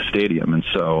escorted out of the stadium. And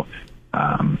so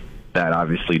that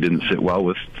obviously didn't sit well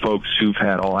with folks who've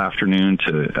had all afternoon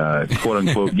to quote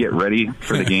unquote get ready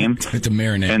for the game. To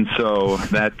marinate. And so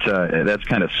that's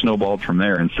kind of snowballed from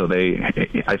there. And so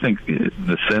I think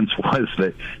the sense was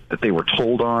that they were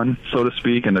told on, so to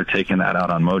speak, and they're taking that out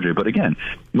on Mojo. But again,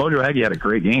 Mojo Aggie had a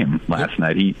great game last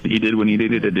night. He did what he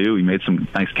needed to do. He made some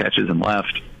nice catches and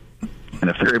left. And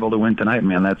if they're able to win tonight,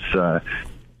 man, that's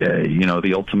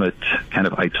the ultimate kind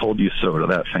of I told you so to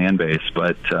that fan base.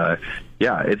 But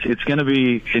yeah, it's going to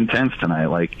be intense tonight.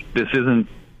 Like this isn't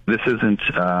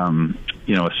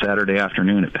a Saturday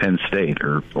afternoon at Penn State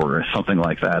or something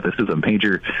like that. This is a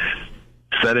major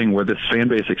setting where this fan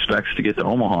base expects to get to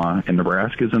Omaha, and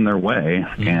Nebraska's in their way.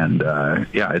 And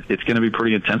it's going to be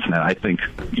pretty intense tonight. I think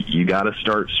you got to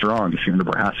start strong if you're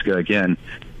Nebraska again,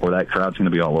 or that crowd's going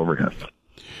to be all over you.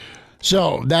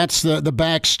 So that's the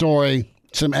backstory.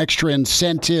 Some extra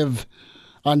incentive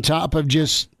on top of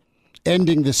just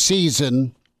ending the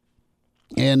season.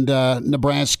 And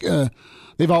Nebraska,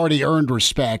 they've already earned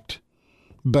respect,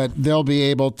 but they'll be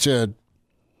able to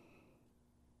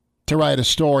write a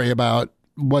story about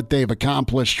what they've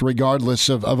accomplished regardless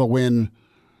of a win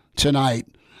tonight.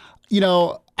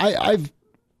 I've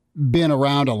been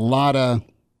around a lot of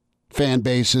fan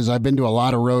bases. I've been to a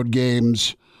lot of road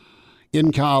games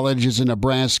in college as a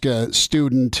Nebraska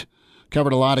student.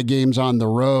 Covered a lot of games on the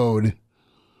road,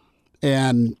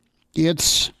 and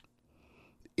it's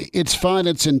fun,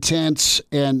 it's intense,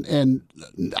 and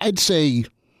I'd say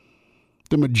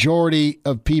the majority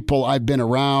of people I've been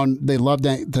around, they love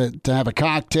to have a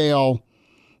cocktail,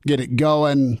 get it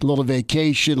going, a little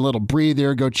vacation, a little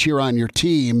breather, go cheer on your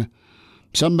team.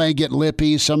 Some may get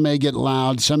lippy, some may get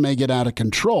loud, some may get out of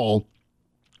control,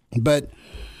 but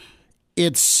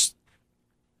it's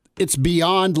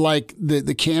beyond like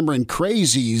the Cameron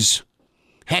crazies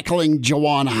heckling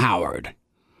Juwan Howard,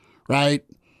 right?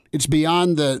 It's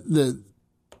beyond the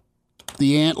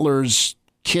Antlers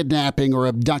kidnapping or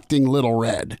abducting Little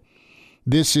Red.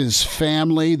 This is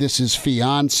family. This is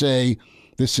fiance.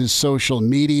 This is social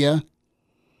media.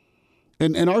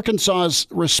 And Arkansas's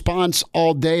response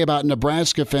all day about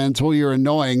Nebraska fans, well, you're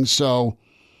annoying, so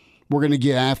we're going to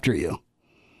get after you.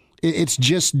 It's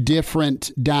just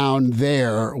different down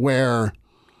there where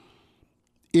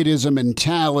it is a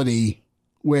mentality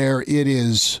where it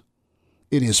is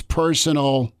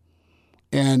personal,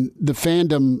 and the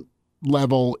fandom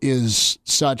level is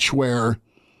such where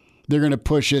they're going to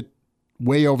push it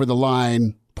way over the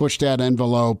line, push that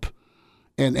envelope,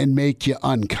 and make you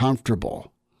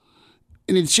uncomfortable.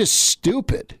 And it's just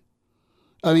stupid.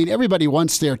 I mean, everybody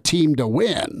wants their team to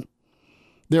win.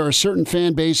 There are certain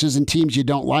fan bases and teams you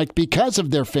don't like because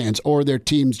of their fans, or their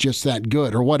team's just that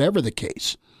good, or whatever the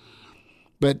case.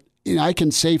 But I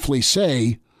can safely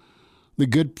say a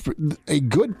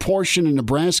good portion of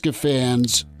Nebraska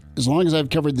fans, as long as I've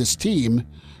covered this team,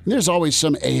 and there's always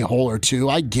some a-hole or two,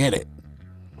 I get it.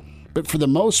 But for the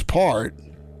most part,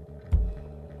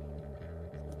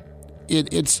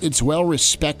 it's well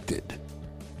respected,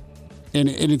 and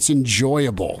it's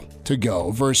enjoyable to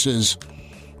go versus,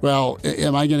 well,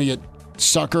 am I going to get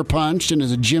sucker punched, and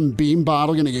is a Jim Beam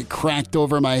bottle going to get cracked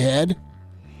over my head?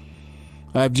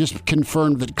 I've just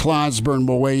confirmed that Clausburn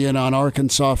will weigh in on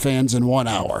Arkansas fans in 1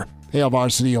 hour. Hail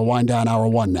Varsity will wind down hour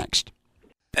one next.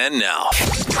 And now,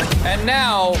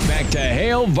 back to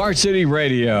Hail Varsity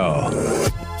Radio.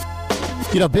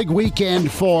 Big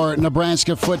weekend for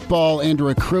Nebraska football and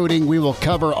recruiting. We will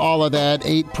cover all of that.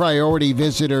 8 priority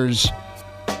visitors.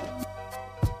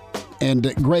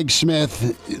 And Greg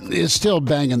Smith is still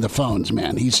banging the phones,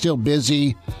 man. He's still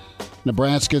busy.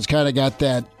 Nebraska's kind of got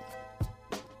that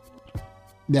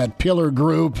pillar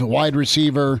group, wide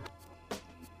receiver,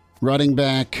 running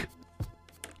back,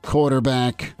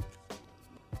 quarterback,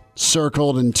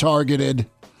 circled and targeted.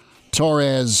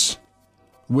 Torres,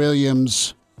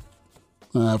 Williams,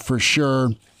 for sure.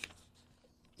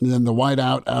 And then the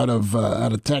wideout out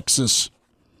of Texas.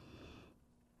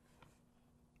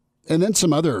 And then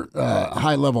some other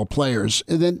high-level players.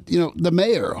 And then, the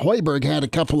mayor, Hoiberg, had a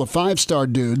couple of 5-star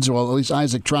dudes. Well, at least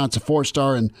Isaac Trott's a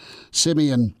 4-star, and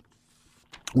Simeon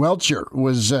Welcher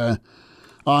was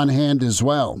on hand as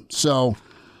well. So,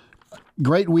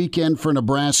 great weekend for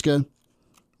Nebraska.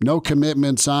 No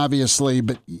commitments, obviously,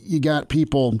 but you got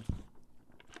people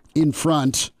in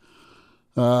front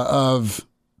of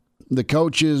the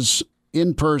coaches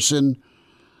in person.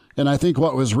 And I think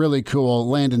what was really cool,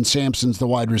 Landon Sampson's the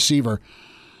wide receiver.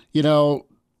 You know,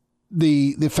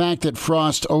 the fact that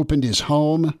Frost opened his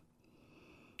home,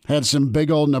 had some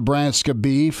big old Nebraska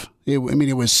beef. It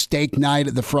was steak night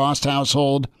at the Frost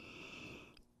household.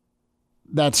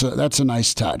 That's a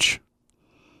nice touch.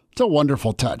 It's a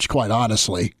wonderful touch, quite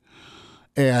honestly.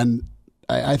 And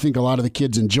I think a lot of the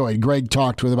kids enjoyed. Greg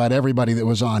talked with about everybody that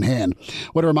was on hand. I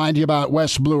want to remind you about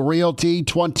West Blue Realty.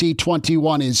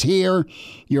 2021 is here.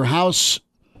 Your house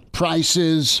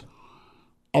prices,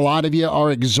 a lot of you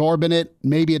are exorbitant.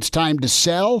 Maybe it's time to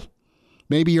sell.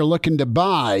 Maybe you're looking to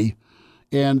buy.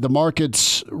 And the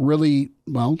market's really,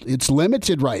 well, it's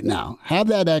limited right now. Have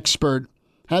that expert,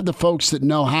 have the folks that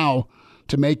know how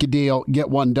to make a deal, get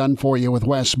one done for you with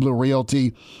West Blue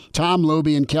Realty. Tom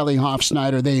Luby and Kelly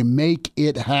Hofsnyder, they make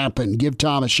it happen. Give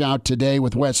Tom a shout today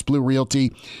with West Blue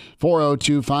Realty,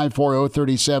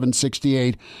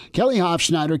 402-540-3768. Kelly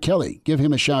Hofsnyder, Kelly, give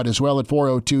him a shout as well at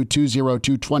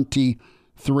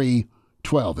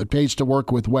 402-202-2312. It pays to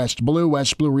work with West Blue,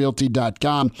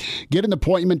 westbluerealty.com. Get an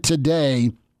appointment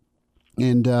today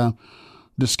and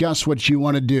discuss what you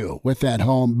want to do with that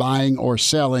home, buying or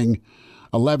selling.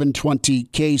 1120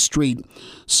 K Street,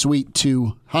 Suite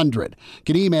 200. You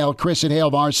can email Chris at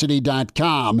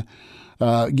HaleVarsity.com.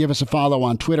 Give us a follow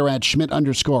on Twitter at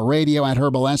Schmidt_radio, at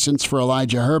Herbal Essence for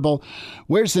Elijah Herbal.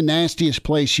 Where's the nastiest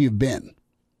place you've been?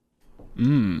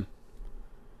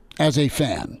 As a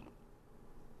fan.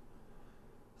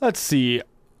 Let's see.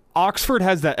 Oxford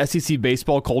has that SEC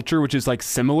baseball culture, which is like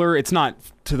similar. It's not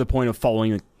to the point of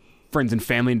following like friends and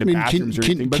family into bathrooms or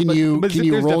anything. Can you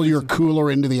roll your cooler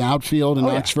into the outfield in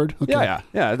Oxford? Okay.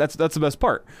 Yeah. That's the best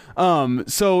part.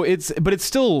 So it's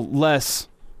still less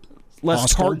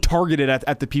targeted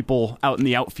at the people out in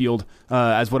the outfield,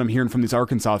 as what I'm hearing from these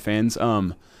Arkansas fans.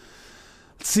 Let's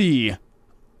see.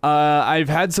 I've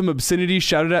had some obscenity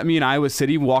shouted at me in Iowa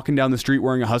City walking down the street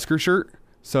wearing a Husker shirt.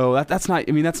 So that's not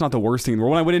the worst thing in the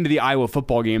world. When I went into the Iowa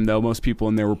football game, though, most people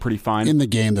in there were pretty fine. In the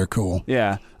game, they're cool.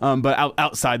 Yeah. But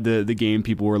outside the game,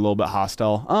 people were a little bit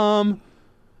hostile.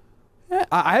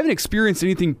 I haven't experienced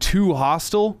anything too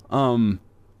hostile.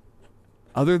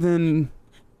 Other than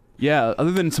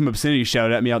some obscenity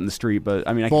shouted at me out in the street. But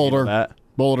I mean, I can handle that.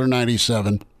 Boulder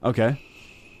 97. Okay.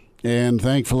 And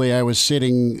thankfully, I was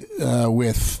sitting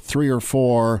with 3 or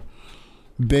 4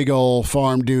 big old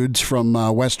farm dudes from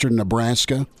western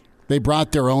Nebraska. They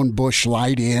brought their own Busch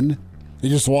Light in. They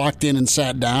just walked in and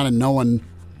sat down, and no one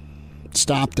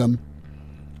stopped them.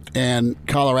 And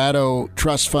Colorado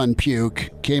Trust Fund Puke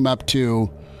came up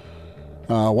to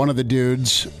one of the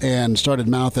dudes and started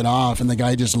mouthing off, and the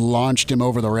guy just launched him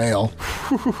over the rail.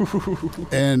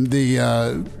 And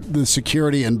the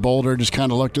security in Boulder just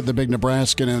kind of looked at the big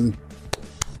Nebraskan and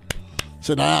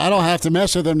said, I don't have to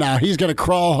mess with him now. He's going to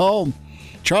crawl home.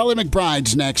 Charlie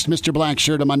McBride's next. Mr.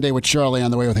 Blackshirt, a Monday with Charlie on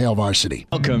the way with Hail Varsity.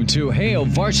 Welcome to Hail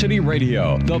Varsity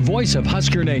Radio, the voice of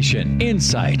Husker Nation.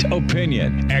 Insight,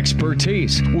 opinion,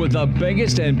 expertise, with the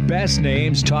biggest and best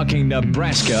names talking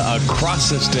Nebraska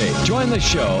across the state. Join the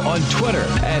show on Twitter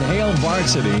at Hail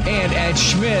Varsity and at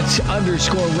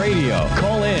Schmidt_radio.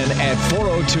 Call in at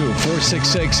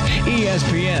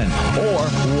 402-466-ESPN or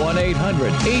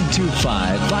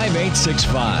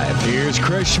 1-800-825-5865. Here's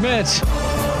Chris Schmidt.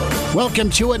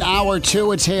 Welcome to an hour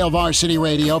 2. It's Hail Varsity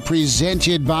Radio,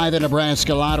 presented by the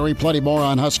Nebraska Lottery. Plenty more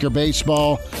on Husker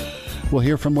baseball. We'll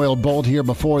hear from Will Bolt here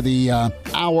before the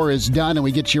hour is done, and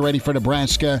we get you ready for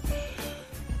Nebraska.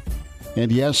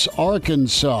 And yes,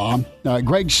 Arkansas.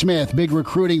 Greg Smith, big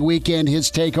recruiting weekend. His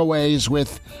takeaways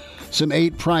with some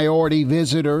 8 priority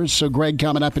visitors. So Greg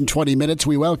coming up in 20 minutes.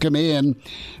 We welcome in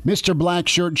Mr.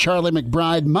 Blackshirt, Charlie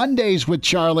McBride. Mondays with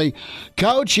Charlie.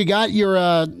 Coach, you got your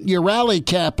rally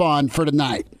cap on for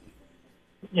tonight.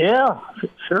 Yeah,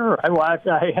 sure. I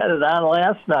had it on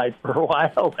last night for a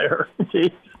while there.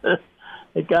 Jeez.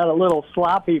 It got a little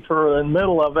sloppy for the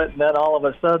middle of it, and then all of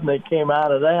a sudden it came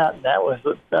out of that, and that was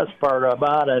the best part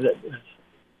about it.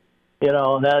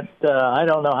 I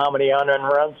don't know how many unearned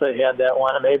runs they had that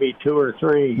one, maybe 2 or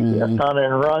 3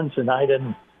 unearned runs, and I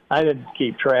didn't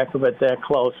keep track of it that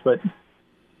close, but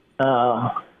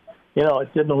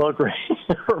it didn't look for a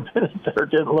minute there. It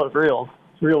didn't look real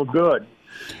good.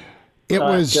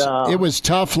 It was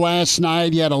tough last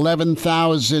night. You had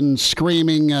 11,000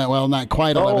 screaming. Well, not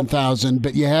quite 11,000,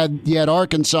 but you had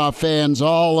Arkansas fans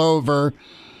all over.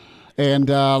 And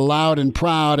loud and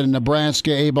proud, and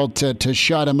Nebraska able to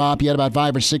shut him up. You had about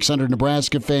 500 or 600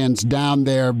 Nebraska fans down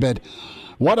there, but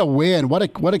What a win! What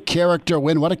a character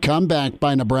win! What a comeback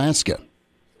by Nebraska!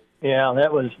 Yeah,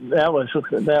 it was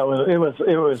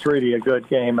really a good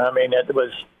game. I mean,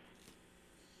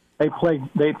 they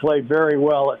played very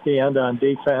well at the end on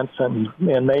defense and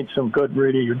made some good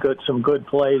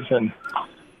plays and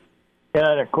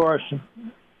of course,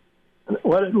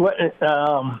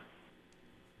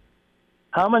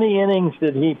 how many innings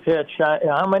did he pitch?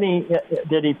 How many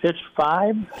did he pitch?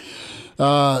 5?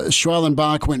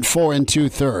 Schwellenbach went 4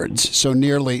 2/3, so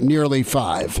nearly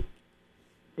 5.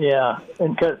 Yeah,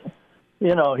 and because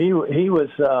he was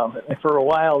for a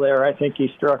while there. I think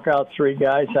he struck out 3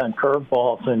 guys on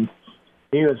curveballs, and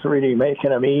he was really making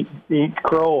them eat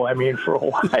crow. I mean, for a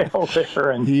while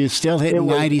there, and he's still hitting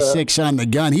 96 on the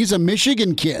gun. He's a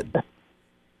Michigan kid.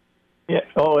 Yeah.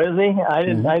 Oh, is he? I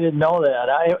didn't know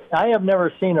that. I have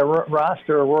never seen a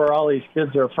roster where all these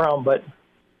kids are from, but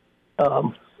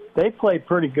they play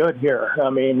pretty good here. I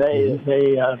mean, their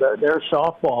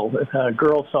softball,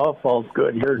 girls softball's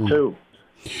good here too,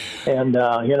 and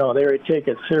they take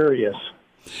it serious.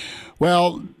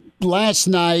 Well, last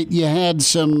night you had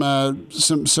some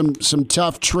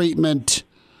tough treatment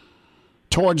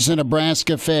towards the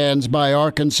Nebraska fans by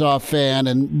Arkansas fan,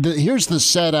 and here's the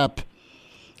setup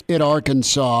at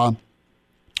Arkansas,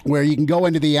 where you can go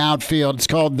into the outfield. It's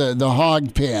called the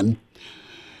hog pen,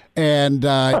 and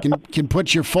can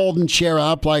put your folding chair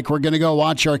up like we're going to go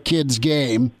watch our kids'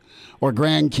 game or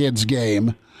grandkids'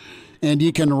 game, and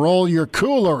you can roll your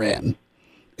cooler in,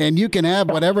 and you can have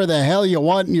whatever the hell you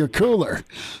want in your cooler.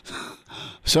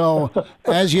 So,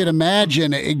 as you'd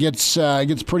imagine, it gets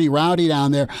pretty rowdy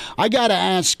down there. I got to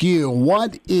ask you,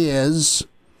 what's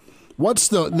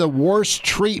the worst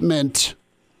treatment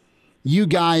you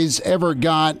guys ever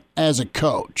got as a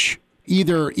coach,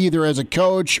 either as a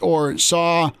coach or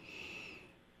saw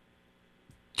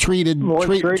treatment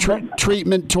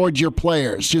towards your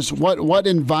players? Just what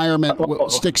environment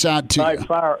sticks out to you?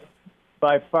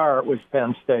 By far, it was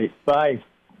Penn State. The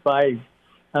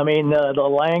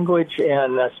language,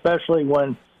 and especially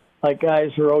when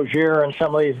guys Rozier and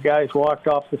some of these guys walked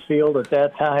off the field at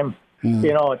that time, and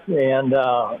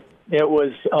it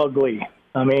was ugly.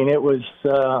 I mean, it was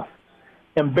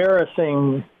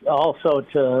embarrassing also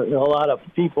to a lot of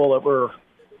people that were,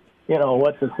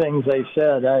 what the things they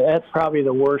said. That's probably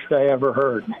the worst I ever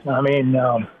heard. I mean,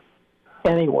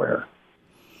 anywhere.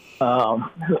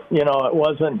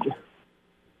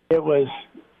 It was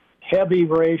heavy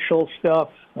racial stuff,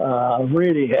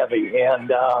 really heavy, and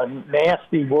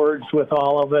nasty words with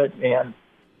all of it. And,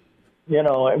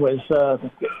 it was,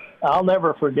 I'll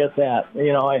never forget that.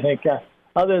 I think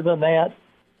other than that,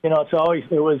 it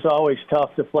was always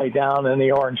tough to play down in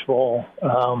the Orange Bowl.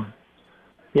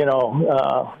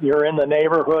 You're in the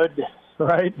neighborhood,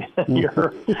 right?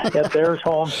 You're at their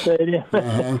home stadium,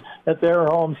 and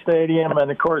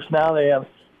of course now they have.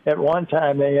 At one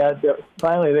time they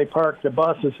parked the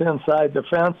buses inside the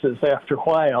fences. After a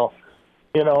while,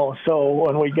 So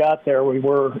when we got there,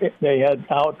 they had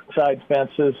outside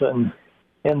fences and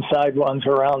inside ones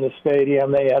around the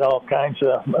stadium. They had all kinds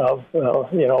of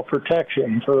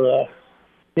protection for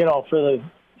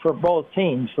both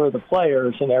teams, for the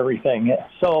players and everything.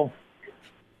 So,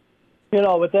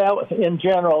 but that in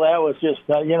general, that was just,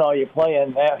 you play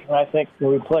in that. I think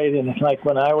we played in,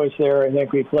 when I was there, I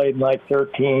think we played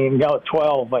in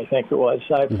 12, I think it was.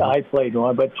 I played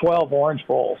one, but 12 Orange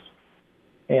Bowls.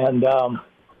 And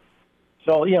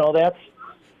so, that's,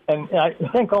 and I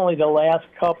think only the last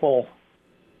couple,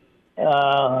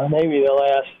 maybe the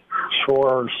last 4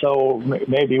 or so,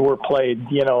 maybe were played,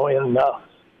 in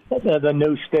the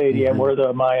new stadium where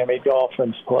the Miami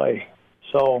Dolphins play.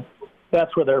 So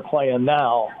that's where they're playing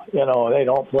now. They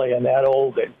don't play in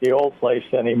the old place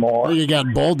anymore. Well, you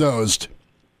got bulldozed.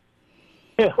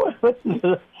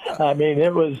 I mean,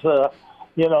 it was,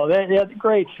 they had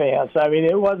great fans. I mean,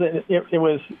 it was a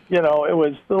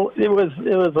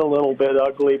little bit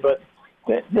ugly, but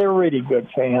they're really good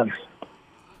fans.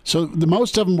 So the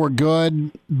most of them were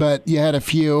good, but you had a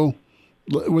few.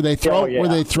 Were they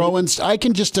throwing? I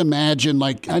can just imagine.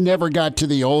 I never got to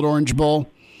the old Orange Bowl.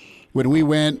 When we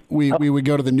went, we would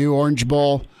go to the new Orange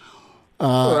Bowl.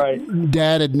 Right.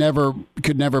 Dad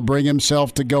could never bring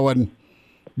himself to going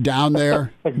down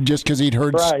there just because he'd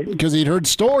heard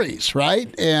stories,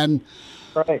 right? And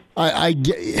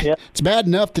it's bad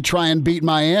enough to try and beat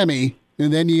Miami,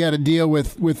 and then you got to deal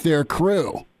with their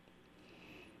crew.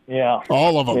 Yeah,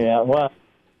 all of them. Yeah, well,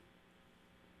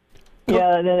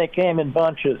 yeah, and then they came in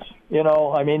bunches.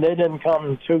 I mean, they didn't come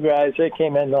in 2 guys; they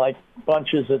came in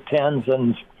bunches of 10s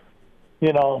and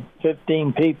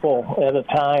 15 people at a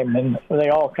time, and they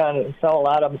all a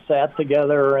lot of them sat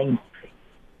together, and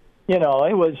it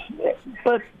was,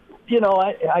 but,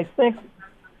 I think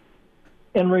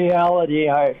in reality,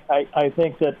 I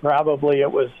think that probably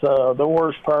it was the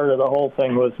worst part of the whole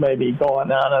thing was maybe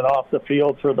going on and off the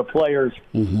field for the players.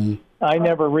 Mm-hmm. I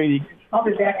never really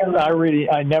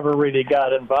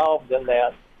got involved in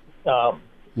that.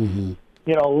 Mm-hmm.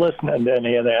 Listening to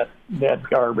any of that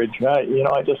garbage.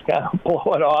 I just kind of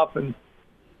blow it off and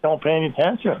don't pay any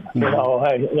attention.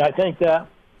 Mm-hmm. I think that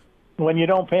when you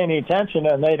don't pay any attention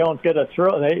and they don't get a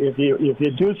throw, if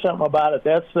you do something about it,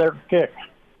 that's their kick.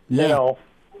 Yeah.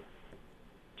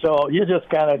 So you just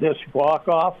kind of just walk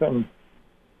off and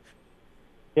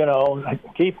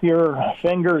keep your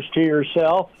fingers to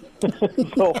yourself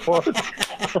and so forth.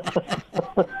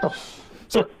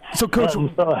 So Coach,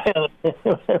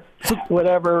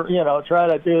 whatever, try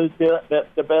to do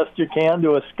the best you can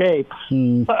to escape.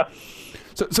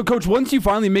 So Coach, once you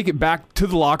finally make it back to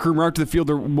the locker room or out to the field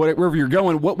or wherever you're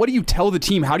going, what do you tell the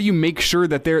team? How do you make sure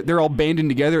that they're all banding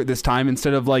together at this time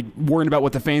instead of like worrying about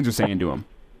what the fans are saying to them?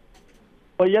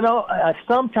 Well,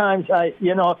 sometimes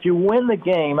if you win the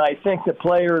game, I think the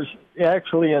players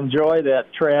actually enjoy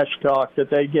that trash talk that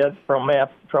they get from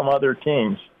other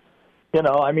teams.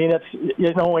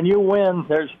 It's when you win,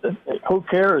 who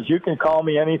cares? You can call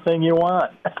me anything you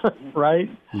want, right?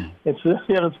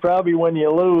 It's probably when you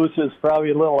lose, it's probably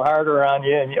a little harder on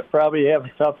you, and you probably have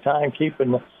a tough time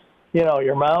keeping,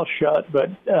 your mouth shut.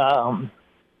 But I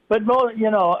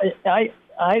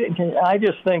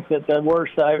just think that the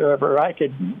worst I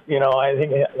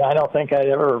don't think I'd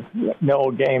ever know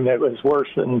a game that was worse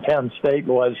than Penn State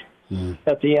was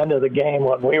at the end of the game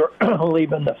when we were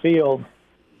leaving the field.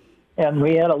 And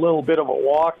we had a little bit of a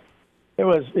walk. It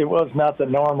was not the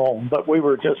normal, but we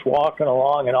were just walking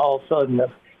along, and all of a sudden,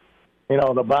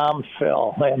 the bombs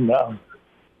fell, and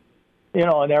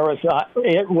and there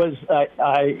was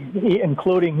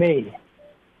including me.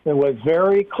 It was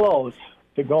very close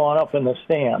to going up in the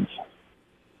stands,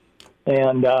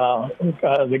 and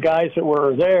the guys that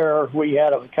were there, we had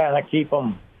to kind of keep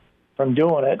them from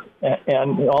doing it,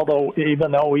 and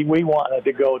even though we wanted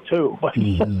to go too, but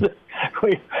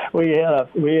we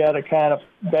had to kind of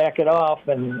back it off,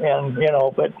 and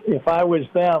but if I was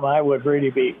them, I would really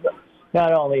be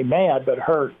not only mad but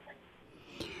hurt.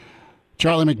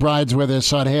 Charlie McBride's with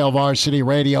us on Hail Varsity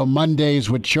Radio Mondays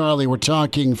with Charlie. We're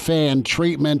talking fan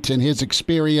treatment and his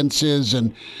experiences,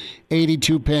 and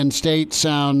 82 Penn State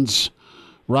sounds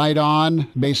right on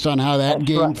based on how that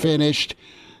game finished.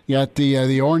 You got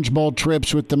the Orange Bowl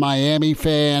trips with the Miami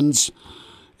fans.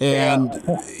 And,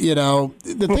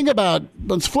 the thing about,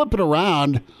 let's flip it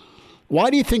around. Why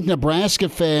do you think Nebraska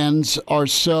fans are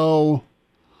so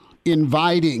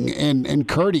inviting and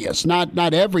courteous?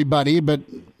 Not everybody, but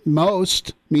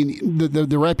most. I mean,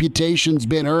 the reputation's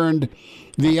been earned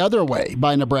the other way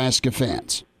by Nebraska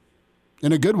fans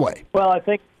in a good way. Well, I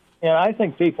think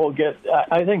people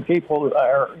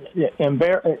are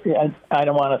embarrassed. I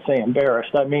don't want to say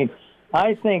embarrassed. I mean,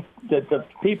 I think that the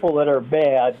people that are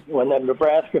bad, when the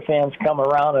Nebraska fans come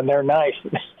around and they're nice,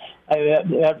 I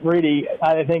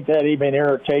think that even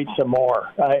irritates them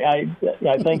more. I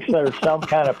think there's some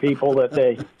kind of people that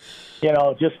they,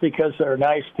 just because they're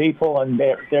nice people and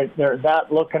they're not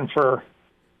looking for,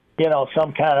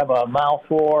 some kind of a mouth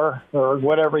war or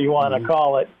whatever you want to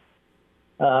call it.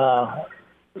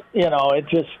 It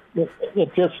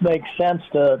just makes sense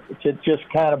to just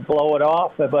kind of blow it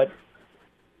off, but.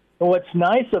 What's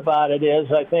nice about it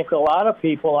is I think a lot of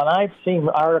people, and I've seen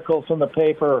articles in the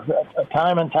paper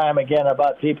time and time again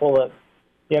about people that,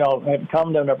 have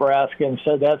come to Nebraska and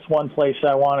said, that's one place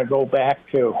I want to go back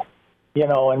to,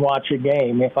 and watch a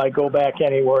game. If I go back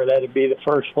anywhere, that'd be the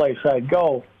first place I'd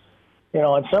go.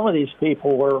 And some of these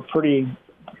people were pretty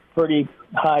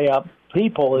high up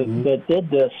people that did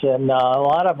this, and a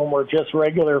lot of them were just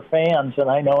regular fans. And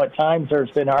I know at times there's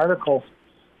been articles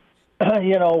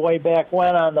way back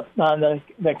when on the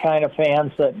kind of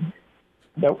fans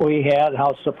that we had,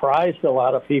 how surprised a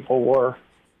lot of people were,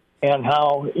 and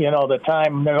how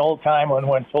the old time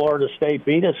when Florida State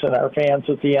beat us, and our fans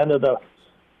at the end of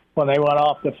when they went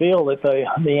off the field at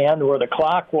the end where the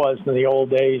clock was in the old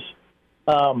days,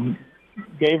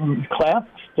 gave them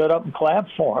stood up and clapped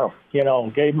for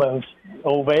them, gave them an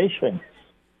ovation,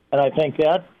 and I think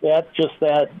that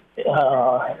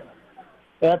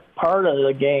part of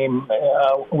the game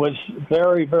was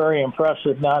very, very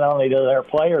impressive, not only to their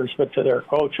players but to their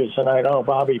coaches. And I know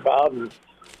Bobby Bowden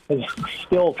has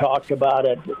still talked about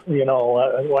it.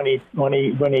 When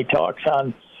he talks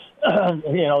on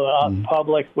on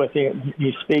public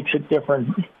he speaks at different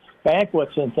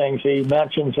banquets and things. He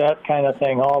mentions that kind of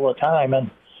thing all the time, and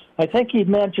I think he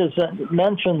mentions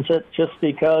it just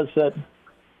because that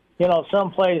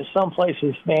some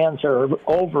places fans are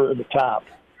over the top.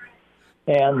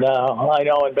 And I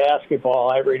know in basketball,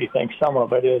 I really think some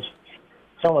of it is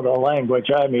some of the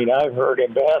language. I mean, I've heard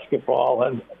in basketball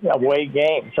and away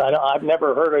games. I've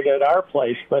never heard it at our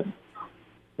place, but,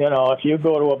 if you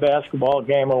go to a basketball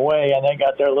game away and they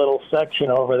got their little section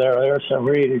over there, there's some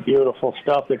really beautiful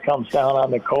stuff that comes down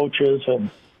on the coaches and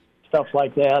stuff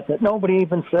like that nobody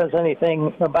even says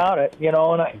anything about it, and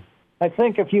I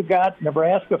think if you got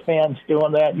Nebraska fans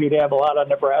doing that, you'd have a lot of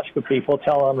Nebraska people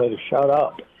telling them to shut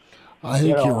up. I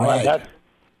think you're right.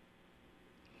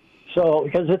 So,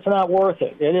 because it's not worth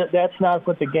it. That's not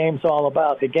what the game's all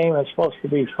about. The game is supposed to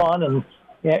be fun, and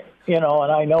and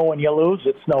I know when you lose,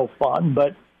 it's no fun.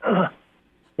 But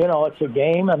it's a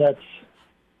game, and it's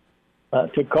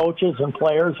to coaches and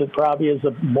players, it probably is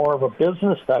more of a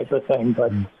business type of thing.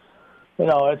 But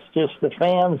it's just the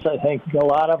fans. I think a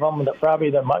lot of them, probably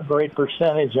the great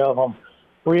percentage of them,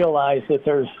 realize that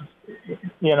there's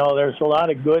a lot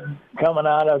of good coming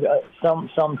out of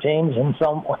some teams, and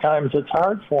sometimes it's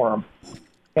hard for them.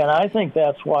 And I think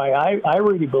that's why I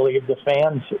really believe the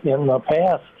fans in the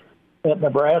past at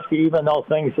Nebraska, even though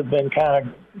things have been kind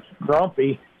of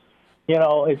grumpy,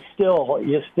 it's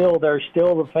they're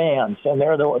still the fans, and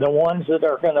they're the ones that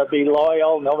are going to be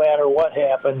loyal no matter what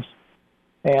happens.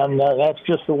 And that's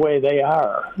just the way they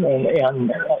are.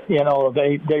 And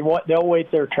they'll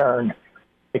wait their turn,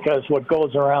 because what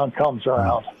goes around comes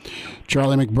around.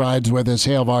 Charlie McBride's with us,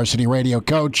 Hail Varsity Radio.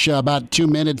 Coach, about 2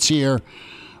 minutes here.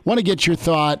 Want to get your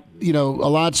thought. A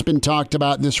lot's been talked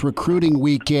about this recruiting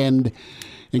weekend,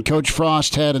 and Coach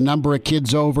Frost had a number of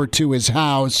kids over to his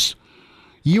house.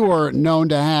 You are known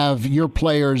to have your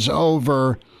players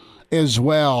over as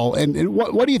well. And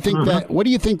what do you think what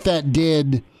do you think that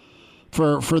did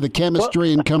for the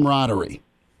chemistry and camaraderie?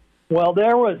 Well,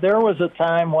 there was a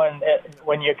time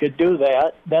when you could do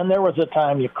that. Then there was a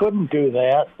time you couldn't do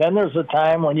that. Then there's a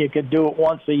time when you could do it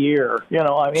once a year.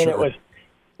 Sure.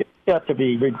 It got to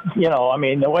be, the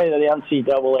way that the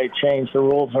NCAA changed the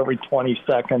rules every 20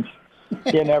 seconds,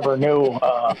 you never knew.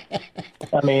 I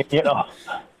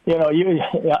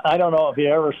don't know if you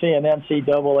ever see an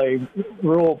NCAA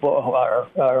rule book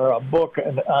or a book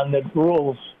on the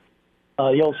rules.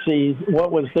 You'll see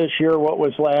what was this year, what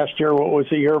was last year, what was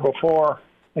the year before,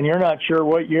 and you're not sure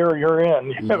what year you're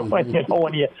in. Mm-hmm.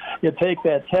 When you take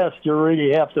that test, you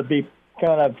really have to be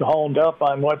kind of honed up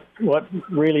on what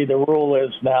really the rule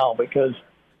is now, because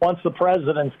once the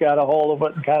president's got a hold of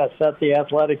it and kind of set the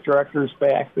athletic directors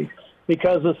back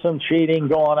because of some cheating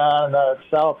going on in the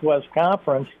Southwest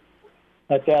Conference.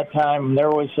 At that time, there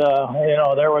was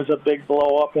a big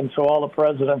blow up, and so all the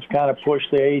presidents kind of pushed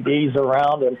the ADs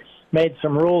around and made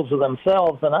some rules of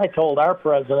themselves. And I told our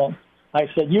president, I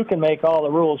said, you can make all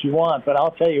the rules you want, but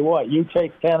I'll tell you what, you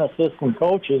take 10 assistant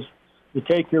coaches, you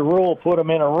take your rule, put them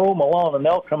in a room alone, and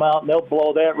they'll come out and they'll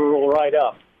blow that rule right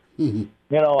up. Mm-hmm.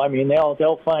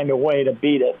 They'll find a way to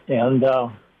beat it. And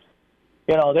that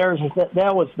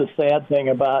was the sad thing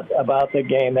about the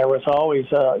game. There was always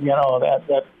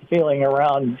that feeling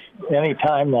around any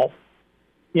time that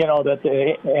that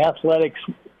the athletics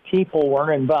people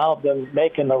weren't involved in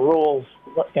making the rules,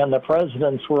 and the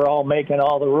presidents were all making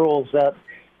all the rules, that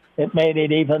it made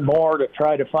it even more to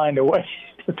try to find a way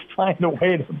to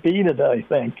beat it, I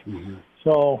think. Mm-hmm.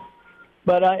 So,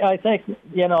 but I think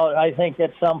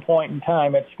at some point in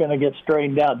time it's going to get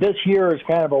straightened out. This year is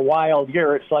kind of a wild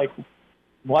year. It's like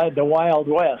the Wild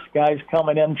West, guys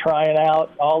coming in, trying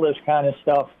out, all this kind of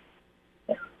stuff.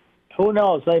 Who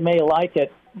knows? They may like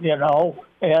it,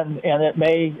 and it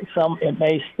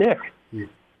may stick,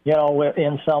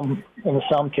 in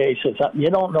some cases. You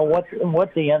don't know what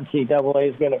the NCAA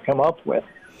is going to come up with.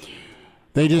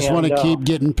 They just want to keep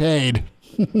getting paid.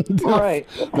 Right.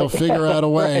 They'll figure out a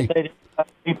way. They just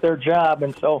keep their job,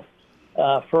 and so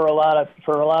for a lot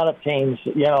of teams,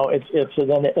 it's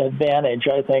an advantage,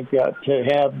 I think, to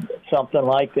have something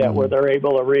like that, where they're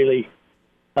able to really.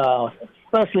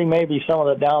 Especially maybe some of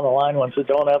the down-the-line ones that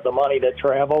don't have the money to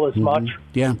travel as much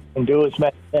and do as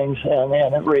many things, and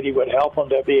it really would help them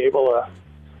to be able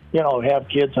to, have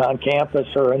kids on campus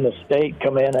or in the state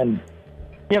come in and,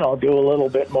 do a little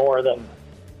bit more than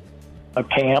a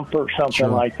camp or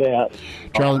something like that.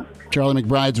 Charlie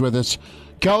McBride's with us.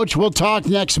 Coach, we'll talk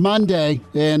next Monday,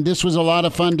 and this was a lot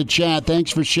of fun to chat.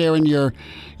 Thanks for sharing your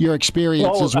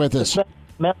experiences with us.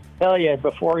 I'll tell you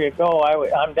before you go,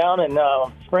 I'm down in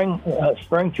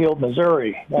Springfield,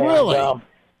 Missouri. Really? And,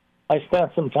 I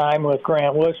spent some time with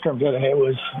Grant Wistrom today. It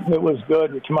was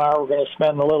good. Tomorrow we're going to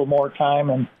spend a little more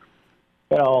time, and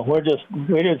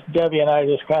Debbie and I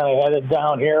just kind of headed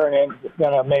down here, and then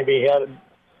going to maybe head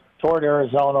toward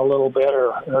Arizona a little bit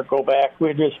or go back.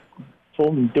 We're just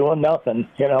doing nothing,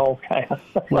 kind of.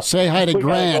 Well, say hi to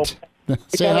Grant.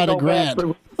 Say hi to Grant.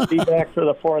 Be back for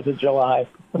the 4th of July.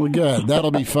 Well, good.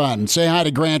 That'll be fun. Say hi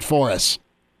to Grant for us.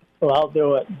 Well, I'll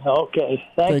do it. Okay.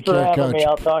 Thanks Take for care, having Coach. me.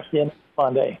 I'll talk to you next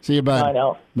Monday. See you, bud. Bye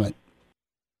now. Bye.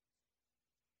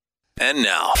 And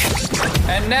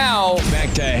now,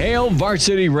 back to Hail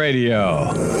Varsity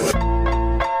Radio.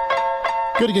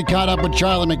 Good to get caught up with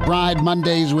Charlie McBride.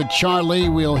 Mondays with Charlie.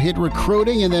 We'll hit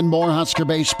recruiting and then more Husker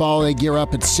baseball. They gear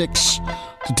up at 6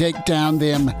 to take down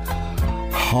them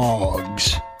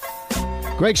Hogs.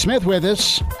 Greg Smith with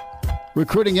us,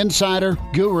 recruiting insider,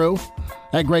 guru,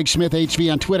 at Greg Smith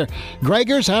HV on Twitter.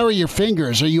 Gregers, how are your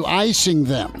fingers? Are you icing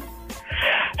them?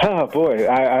 Oh, boy,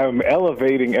 I'm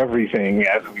elevating everything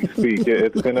as we speak.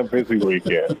 It's been a busy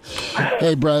weekend.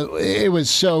 Hey, bro, it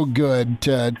was so good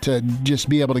to just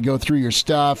be able to go through your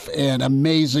stuff and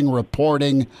amazing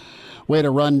reporting. Way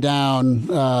to run down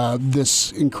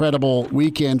this incredible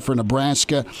weekend for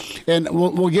Nebraska. And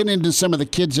we'll get into some of the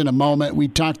kids in a moment. We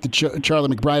talked to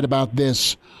Charlie McBride about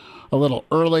this a little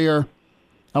earlier.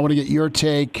 I want to get your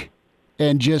take.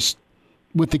 And just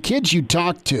with the kids you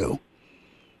talked to,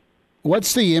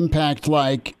 what's the impact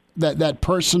like, that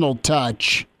personal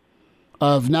touch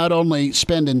of not only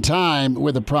spending time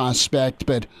with a prospect,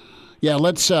 but yeah,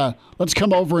 let's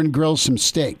come over and grill some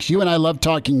steaks. You and I love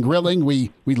talking grilling.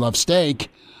 We love steak,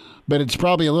 but it's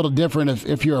probably a little different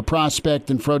if you're a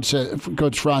prospect and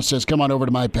Coach Frost says, come on over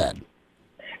to my pad.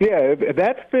 Yeah,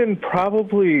 that's been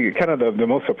probably kind of the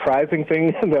most surprising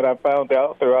thing that I found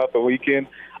out throughout the weekend.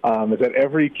 Is that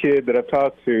every kid that I've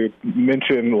talked to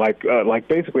mentioned, like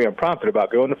basically unprompted,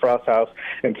 about going to Frost House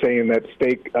and saying that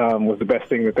steak was the best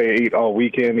thing that they ate all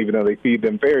weekend, even though they feed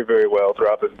them very, very well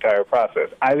throughout this entire process.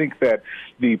 I think that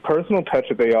the personal touch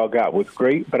that they all got was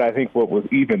great, but I think what was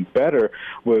even better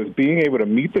was being able to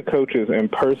meet the coaches in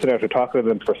person after talking to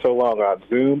them for so long on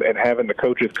Zoom and having the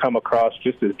coaches come across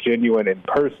just as genuine in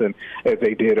person as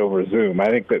they did over Zoom. I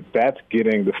think that that's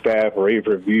getting the staff rave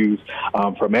reviews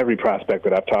from every prospect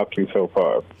that I've talked to so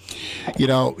far.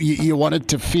 You want it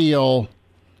to feel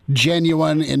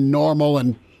genuine and normal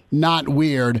and not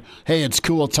weird. Hey, it's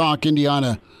cool talking to you on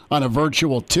a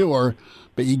virtual tour,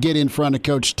 but you get in front of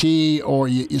Coach T or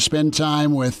you spend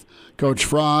time with Coach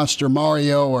Frost or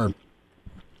Mario or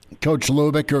Coach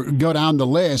Lubick or go down the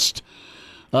list.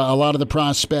 A lot of the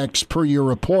prospects, per your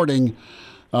reporting,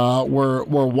 were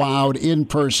wowed in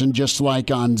person just like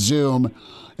on Zoom.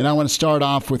 And I want to start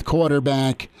off with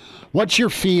quarterback. What's your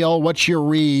feel? What's your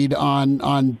read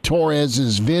on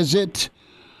Torres's visit?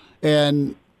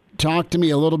 And talk to me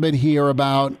a little bit here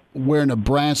about where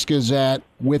Nebraska's at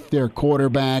with their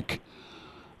quarterback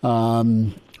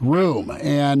room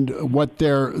and what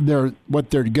they're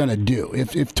gonna do.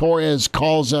 If Torres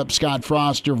calls up Scott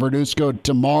Frost or Verduzco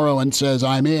tomorrow and says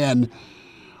I'm in,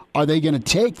 are they going to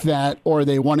take that, or are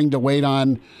they wanting to wait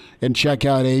on and check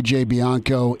out A.J.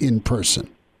 Bianco in person?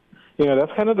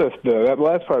 That's kind of that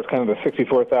last part is kind of the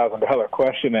 $64,000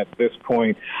 question at this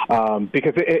point,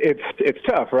 because it's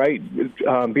tough, right?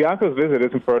 Bianco's visit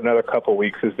isn't for another couple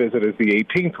weeks. His visit is the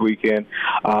 18th weekend,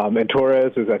 and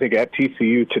Torres is, I think, at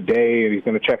TCU today, and he's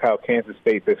going to check out Kansas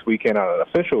State this weekend on an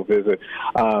official visit.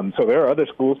 So there are other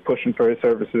schools pushing for his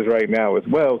services right now as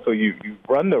well. So you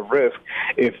run the risk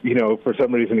if, for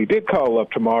some reason he did call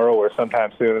up tomorrow or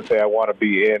sometime soon and say, I want to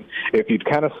be in. If you'd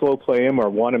kind of slow play him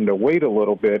or want him to wait a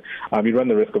little bit, you run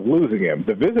the risk of losing him.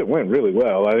 The visit went really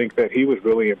well. I think that he was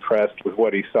really impressed with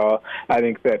what he saw. I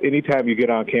think that anytime you get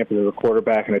on campus as a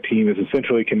quarterback and a team is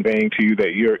essentially conveying to you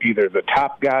that you're either the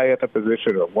top guy at the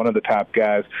position or one of the top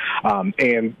guys,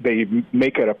 and they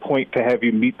make it a point to have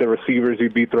you meet the receivers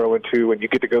you'd be throwing to, and you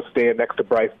get to go stand next to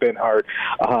Bryce Benhart,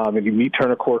 and you meet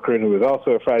Turner Corcoran, who is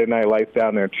also a Friday Night Lights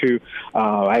down there too.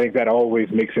 I think that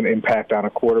always makes an impact on a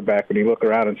quarterback when you look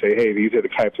around and say, hey, these are the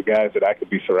types of guys that I could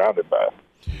be surrounded by.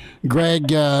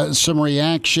 Greg, some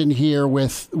reaction here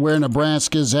with where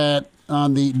Nebraska's at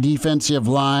on the defensive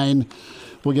line.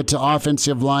 We'll get to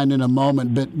offensive line in a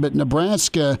moment, but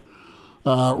Nebraska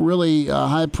really a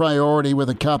high priority with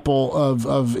a couple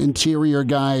of interior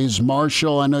guys.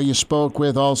 Marshall, I know you spoke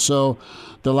with, also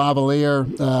the Lavalier,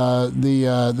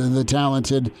 the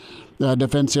talented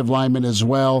defensive lineman as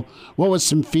well. What was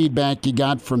some feedback you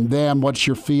got from them? What's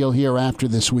your feel here after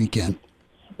this weekend?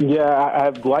 Yeah, I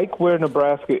like where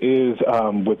Nebraska is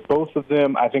with both of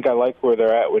them. I think I like where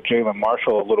they're at with Jalen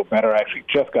Marshall a little better. I actually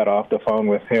just got off the phone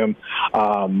with him,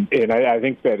 and I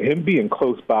think that him being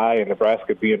close by and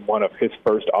Nebraska being one of his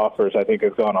first offers, I think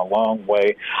has gone a long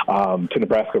way to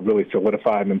Nebraska really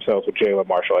solidifying themselves with Jalen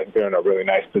Marshall. I think they're in a really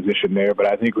nice position there, but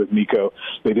I think with Nico,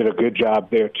 they did a good job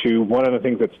there too. One of the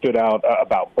things that stood out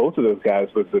about both of those guys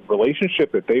was the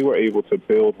relationship that they were able to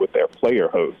build with their player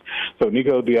host. So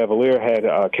Nico D'Avalier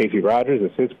had Casey Rogers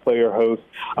as his player host,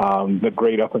 the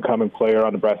great up-and-coming player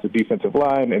on Nebraska's defensive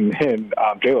line, and then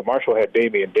Jalen Marshall had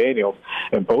Damian Daniels,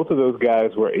 and both of those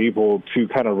guys were able to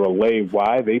kind of relay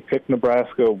why they picked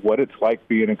Nebraska, what it's like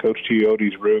being in Coach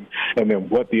Chiodo's room, and then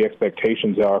what the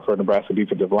expectations are for a Nebraska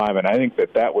defensive lineman. I think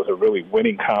that was a really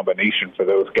winning combination for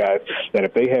those guys, that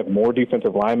if they have more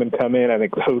defensive linemen come in, I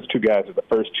think those two guys are the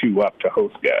first two up to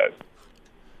host guys.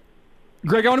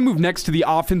 Greg, I want to move next to the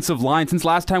offensive line. Since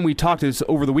last time we talked this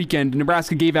over the weekend,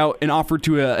 Nebraska gave out an offer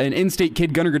to an in-state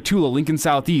kid, Gunnar Gatula, Lincoln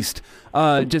Southeast.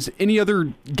 Just any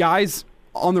other guys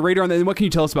on the radar? And what can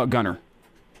you tell us about Gunnar?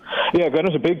 Yeah,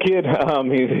 Gunnar's a big kid.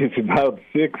 He's about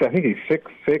 6. I think he's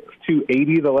 6'6",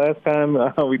 280 the last time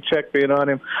we checked in on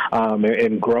him,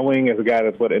 and growing as a guy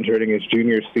that's entering his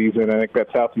junior season. I think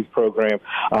that Southeast program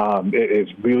is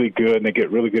really good, and they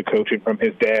get really good coaching from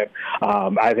his dad.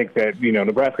 I think that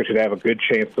Nebraska should have a good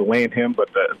chance to land him. But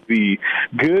the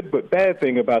good but bad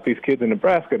thing about these kids in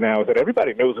Nebraska now is that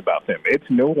everybody knows about them. It's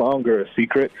no longer a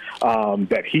secret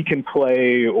that he can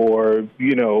play, or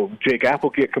Jake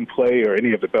Applegate can play, or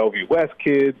any of the Bellevue West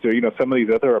kids, or some of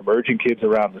these other emerging kids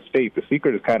around the state. The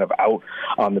secret is kind of out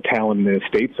on the talent in the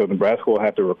state, so Nebraska will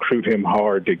have to recruit him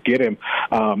hard to get him.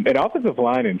 And offensive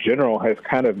line in general has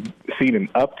kind of seen an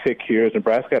uptick here, as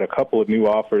Nebraska had a couple of new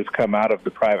offers come out of the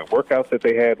private workouts that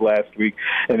they had last week,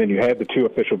 and then you had the 2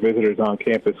 official visitors on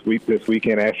campus this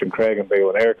weekend, Ashton Craig and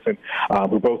Valen Erickson,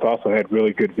 who both also had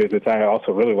really good visits. I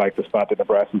also really like the spot that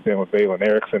Nebraska's in with Valen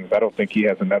Erickson. I don't think he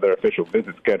has another official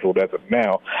visit scheduled as of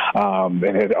now, and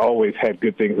had always had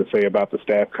good things to say about the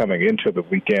staff coming into the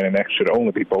weekend, and that should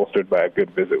only be bolstered by a good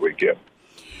visit weekend.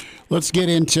 Let's get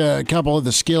into a couple of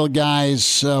the skill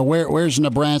guys. Where's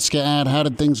Nebraska at? How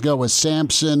did things go with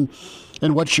Sampson?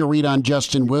 And what's your read on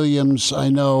Justin Williams? I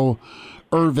know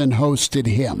Irvin hosted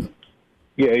him.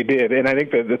 Yeah, he did. And I think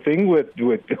that the thing with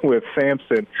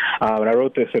Sampson, and I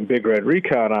wrote this in Big Red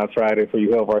Recon on Friday for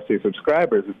you Varsity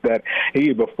subscribers, is that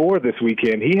before this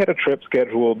weekend, he had a trip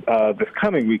scheduled this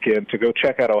coming weekend to go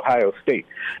check out Ohio State.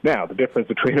 Now, the difference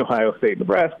between Ohio State and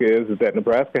Nebraska is that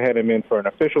Nebraska had him in for an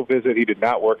official visit. He did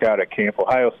not work out at camp.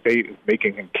 Ohio State is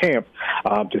making him camp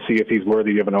to see if he's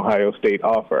worthy of an Ohio State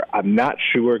offer. I'm not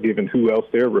sure, given who else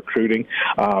they're recruiting,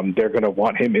 they're going to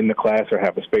want him in the class or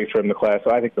have a space for him in the class.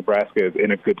 So I think Nebraska is in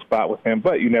a good spot with him,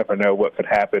 but you never know what could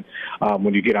happen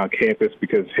when you get on campus,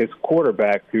 because his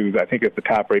quarterback, who I think is the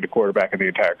top-rated quarterback in the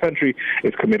entire country,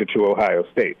 is committed to Ohio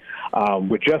State.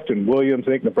 With Justin Williams,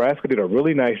 I think Nebraska did a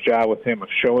really nice job with him of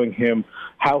showing him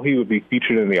how he would be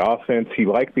featured in the offense. He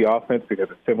liked the offense because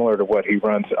it's similar to what he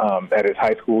runs at his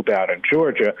high school down in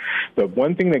Georgia. The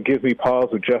one thing that gives me pause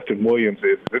with Justin Williams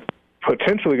is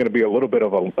potentially going to be a little bit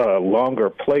of a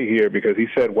longer play here, because he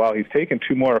said while he's taken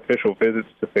 2 more official visits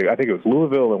to, I think it was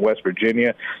Louisville and West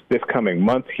Virginia this coming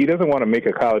month, he doesn't want to make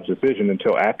a college decision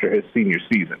until after his senior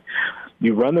season.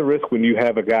 You run the risk when you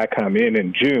have a guy come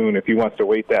in June, if he wants to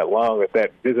wait that long, if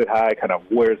that visit high kind of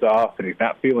wears off and he's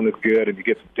not feeling as good, and you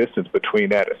get some distance between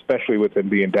that, especially with him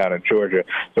being down in Georgia.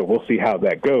 So we'll see how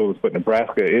that goes, but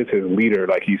Nebraska is his leader,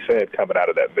 like he said, coming out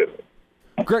of that visit.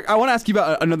 Greg, I want to ask you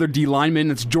about another D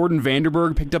lineman. It's Jordan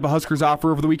Vanderberg, picked up a Huskers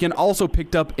offer over the weekend, also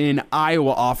picked up an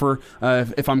Iowa offer,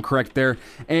 if I'm correct there.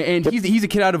 And he's a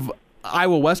kid out of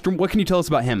Iowa Western. What can you tell us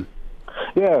about him?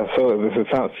 Yeah, so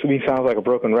he sounds like a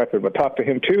broken record, but talked to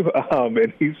him too,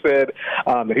 and he said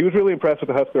that he was really impressed with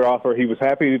the Husker offer. He was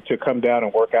happy to come down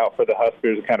and work out for the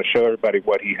Huskers and kind of show everybody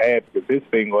what he had, because his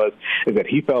thing is that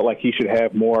he felt like he should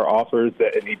have more offers,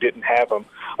 and he didn't have them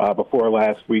before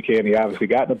last weekend. He obviously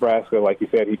got Nebraska, like you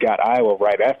said. He got Iowa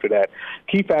right after that.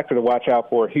 Key factor to watch out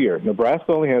for here: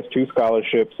 Nebraska only has 2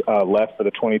 scholarships left for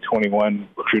the 2021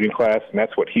 recruiting class, and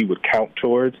that's what he would count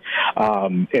towards.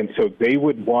 And so they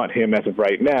would want him as of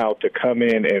right now to come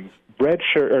in and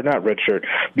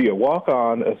be a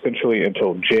walk-on essentially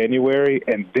until January,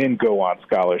 and then go on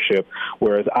scholarship,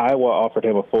 whereas Iowa offered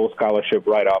him a full scholarship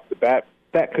right off the bat.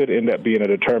 That could end up being a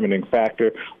determining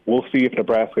factor. We'll see if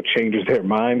Nebraska changes their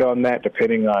mind on that,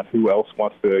 depending on who else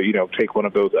wants to, take one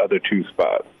of those other 2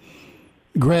 spots.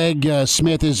 Greg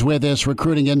Smith is with us,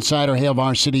 recruiting insider,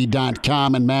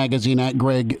 HailVarsity.com, and magazine at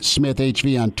Greg Smith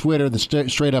HV on Twitter. The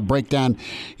Straight Up Breakdown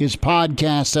is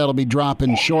podcast that'll be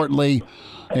dropping shortly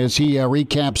as he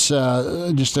recaps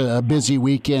just a busy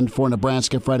weekend for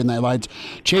Nebraska Friday Night Lights.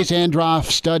 Chase Androff,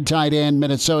 stud tight end,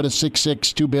 Minnesota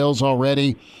 6'6", 2 bills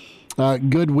already.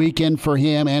 Good weekend for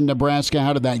him and Nebraska.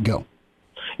 How did that go?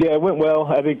 Yeah, it went well.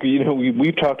 I think,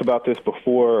 we've talked about this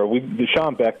before.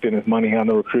 Sean Beckton is money on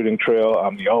the recruiting trail.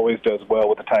 He always does well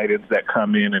with the tight ends that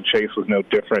come in, and Chase was no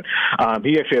different.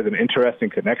 He actually has an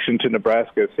interesting connection to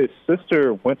Nebraska. His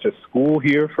sister went to school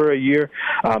here for a year,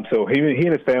 so he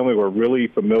and his family were really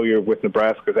familiar with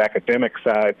Nebraska's academic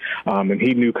side, and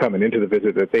he knew coming into the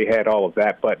visit that they had all of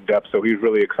that buttoned up, so he was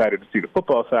really excited to see the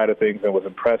football side of things and was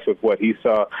impressed with what he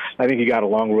saw. I think he got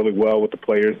along really well with the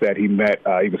players that he met.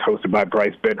 He was hosted by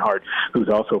Bryce Benhart, who's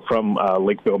also from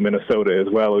Lakeville, Minnesota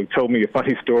as well. He told me a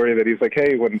funny story that he's like,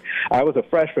 hey, when I was a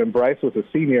freshman, Bryce was a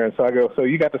senior, and so I go, so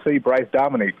you got to see Bryce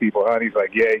dominate people, huh? And he's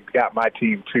like, yeah, he got my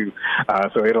team too.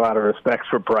 So he had a lot of respect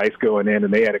for Bryce going in,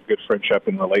 and they had a good friendship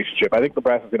and relationship. I think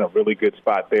Nebraska's in a really good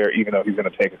spot there, even though he's going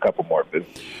to take a couple more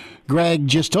visits. Greg,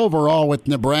 just overall with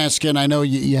Nebraska, and I know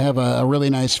you have a really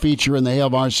nice feature in the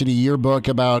Hail Varsity Yearbook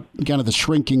about kind of the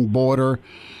shrinking border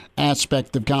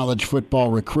aspect of college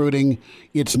football recruiting.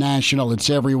 It's national. It's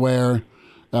everywhere,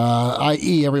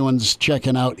 i.e. everyone's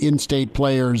checking out in-state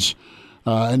players,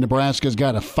 and Nebraska's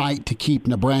got to fight to keep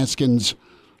Nebraskans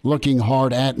looking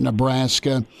hard at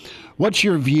Nebraska. What's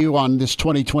your view on this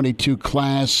 2022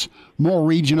 class? More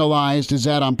regionalized? Is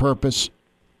that on purpose?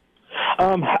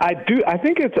 I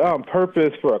think it's on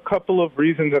purpose for a couple of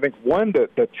reasons. I think, one,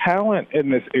 the talent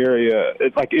in this area,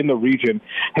 like in the region,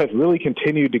 has really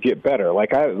continued to get better.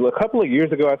 Like a couple of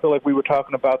years ago, I feel like we were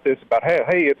talking about this, about,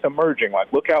 hey, it's emerging,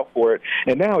 like look out for it.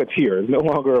 And now it's here. It's no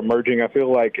longer emerging. I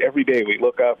feel like every day we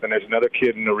look up and there's another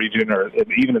kid in the region or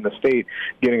even in the state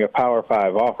getting a Power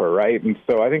 5 offer, right? And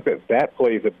so I think that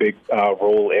plays a big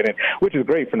role in it, which is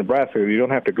great for Nebraska. You don't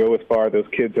have to go as far. Those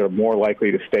kids are more likely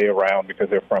to stay around because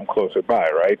they're from closer by,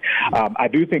 right? I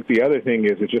do think the other thing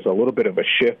is it's just a little bit of a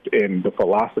shift in the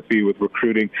philosophy with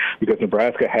recruiting, because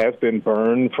Nebraska has been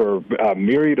burned for a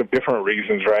myriad of different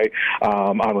reasons, right,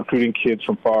 on recruiting kids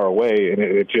from far away, and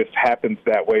it just happens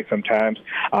that way sometimes.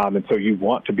 And so you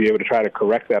want to be able to try to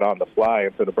correct that on the fly,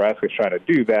 and so Nebraska's trying to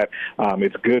do that.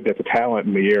 It's good that the talent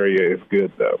in the area is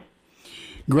good, though.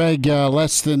 Greg,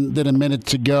 less than a minute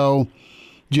to go.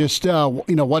 Just,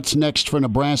 what's next for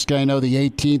Nebraska? I know the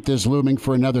 18th is looming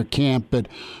for another camp, but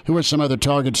who are some other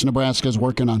targets Nebraska's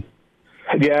working on?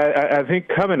 Yeah, I think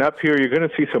coming up here, you're going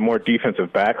to see some more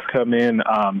defensive backs come in.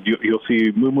 You'll see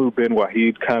Mumu Ben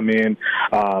Wahid come in.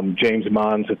 James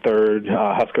Mons III,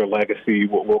 Husker Legacy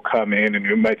will come in, and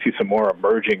you might see some more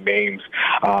emerging names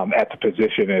at the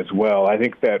position as well. I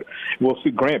think that we'll see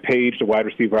Grant Page, the wide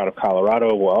receiver out of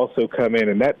Colorado, will also come in,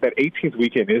 and that 18th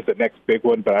weekend is the next big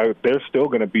one, but there's still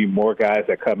going to be more guys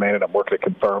that come in, and I'm working to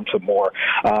confirm some more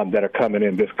that are coming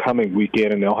in this coming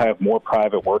weekend, and they'll have more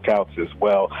private workouts as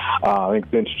well. I think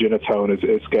Vince Genatone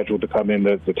is scheduled to come in,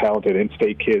 the talented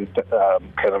in-state kids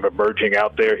kind of emerging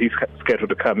out there. He's scheduled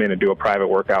to come in and do a private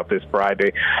workout this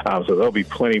Friday. So there'll be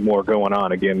plenty more going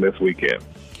on again this weekend.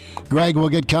 Greg, we'll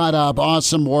get caught up.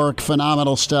 Awesome work,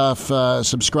 phenomenal stuff.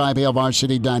 Subscribe,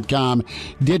 HailVarsity.com.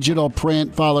 Digital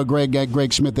print, follow Greg at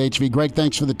Greg Smith HV. Greg,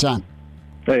 thanks for the time.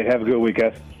 Hey, have a good week,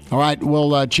 guys. All right,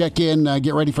 we'll check in,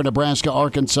 get ready for Nebraska,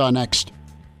 Arkansas next.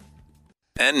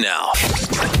 And now,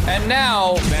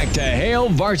 back to Hail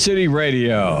Varsity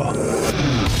Radio.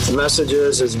 The message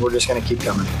is we're just going to keep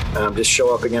coming. Just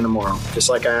show up again tomorrow, just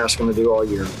like I asked them to do all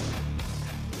year.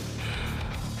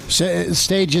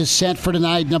 Stage is set for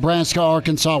tonight. Nebraska,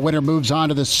 Arkansas winner moves on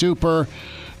to the Super.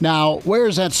 Now, where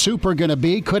is that Super going to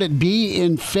be? Could it be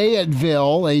in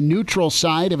Fayetteville, a neutral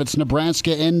site if it's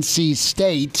Nebraska, NC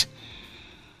State?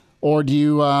 Or do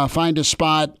you find a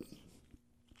spot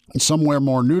somewhere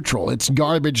more neutral? It's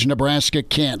garbage Nebraska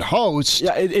can't host.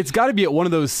 Yeah, it's got to be at one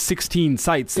of those 16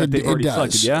 sites that they've already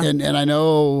selected, yeah? And I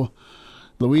know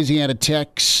Louisiana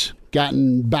Tech's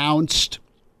gotten bounced.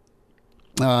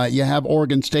 You have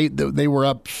Oregon State. They were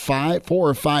up 4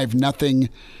 or 5-0,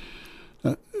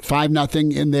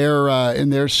 5-0 in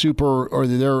their Super or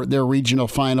their regional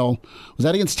final. Was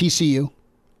that against TCU?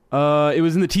 It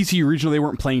was in the TCU regional. They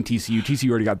weren't playing TCU. TCU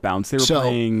already got bounced. They were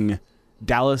playing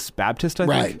Dallas Baptist, I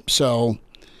think. Right. So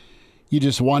you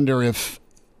just wonder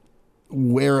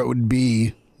where it would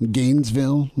be.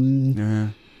 Gainesville? Yeah,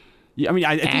 I mean,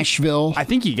 Asheville? I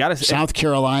think you got to South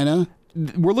Carolina?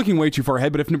 We're looking way too far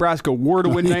ahead, but if Nebraska were to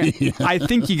win that, yeah. I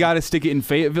think you got to stick it in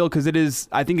Fayetteville because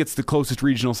I think it's the closest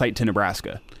regional site to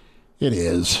Nebraska. It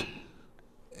is.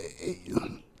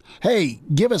 hey,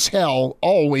 give us hell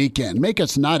all weekend. Make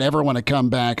us not ever want to come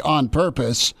back on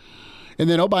purpose. And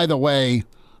then, oh, by the way,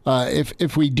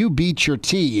 if we do beat your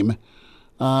team,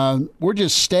 we're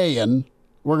just staying.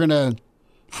 We're going to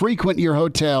frequent your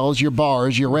hotels, your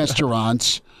bars, your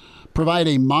restaurants, provide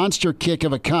a monster kick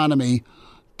of economy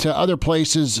to other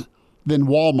places than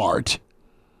Walmart.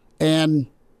 And,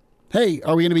 hey,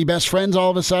 are we going to be best friends all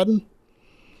of a sudden?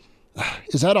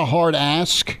 Is that a hard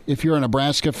ask if you're a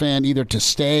Nebraska fan, either to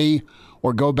stay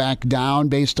or go back down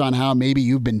based on how maybe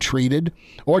you've been treated?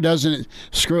 Or doesn't it?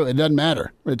 Screw it. It doesn't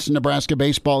matter. It's Nebraska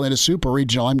baseball in a super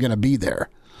regional. I'm going to be there.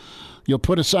 You'll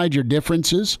put aside your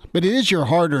differences, but it is your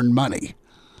hard-earned money.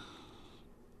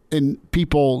 And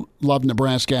people love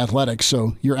Nebraska athletics,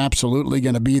 so you're absolutely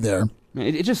going to be there.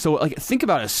 It just so, like, think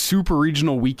about a super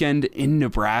regional weekend in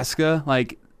Nebraska.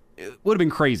 Like, it would have been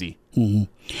crazy.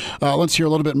 Mm-hmm. Let's hear a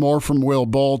little bit more from Will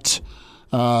Bolt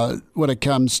when it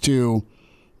comes to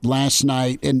last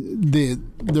night. And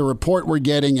the report we're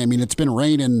getting, I mean, it's been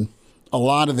raining a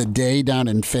lot of the day down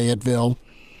in Fayetteville.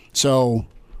 So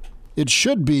it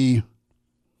should be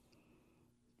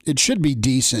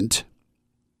decent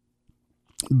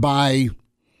by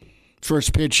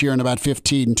first pitch here in about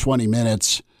 15, 20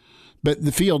 minutes. But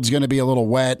the field's going to be a little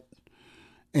wet,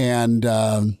 and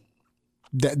that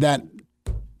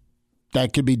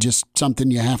could be just something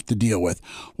you have to deal with.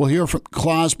 We'll hear from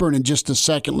Clausburn in just a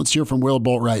second. Let's hear from Will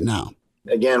Bolt right now.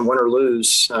 Again, win or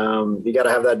lose, you got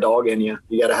to have that dog in you.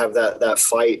 You got to have that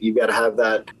fight. You got to have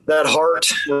that heart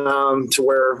to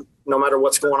where no matter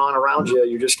what's going on around you,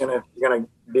 you're gonna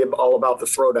be all about the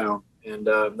throwdown. And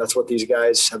that's what these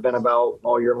guys have been about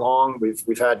all year long.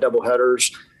 We've had double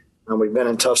headers. We've been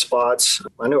in tough spots.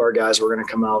 I knew our guys were going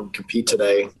to come out and compete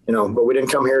today, but we didn't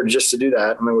come here just to do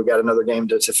that. I mean, we got another game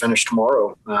to finish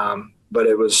tomorrow. But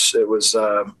it was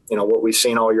what we've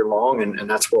seen all year long, and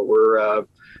that's what we're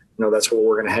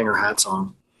going to hang our hats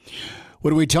on.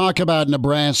 When we talk about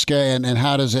Nebraska and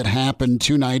how does it happen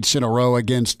 2 nights in a row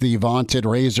against the vaunted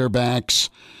Razorbacks,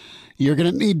 you're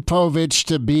going to need Povich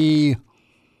to be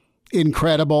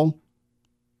incredible.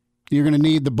 You're going to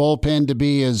need the bullpen to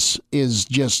be as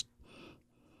just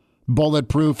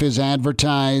bulletproof as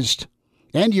advertised.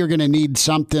 And you're going to need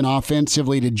something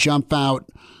offensively to jump out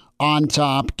on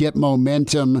top, get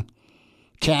momentum,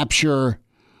 capture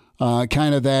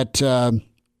kind of that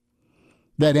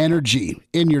energy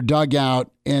in your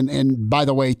dugout. And by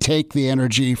the way, take the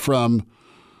energy from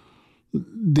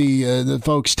the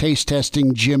folks taste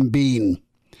testing Jim Bean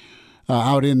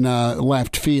out in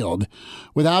left field.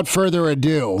 Without further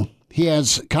ado, he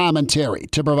has commentary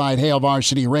to provide Hail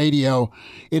Varsity Radio.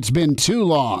 It's been too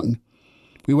long.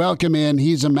 We welcome in.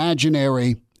 He's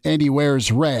imaginary and he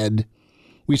wears red.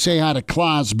 We say hi to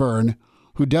Clausburn,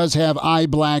 who does have eye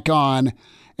black on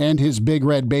and his big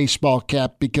red baseball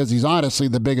cap because he's honestly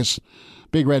the biggest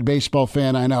big red baseball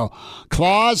fan I know.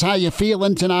 Claus, how you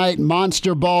feeling tonight?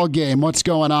 Monster ball game. What's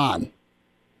going on?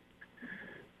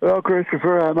 Well,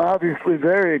 Christopher, I'm obviously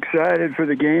very excited for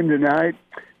the game tonight.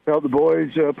 Felt the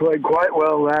boys played quite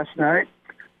well last night,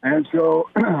 and so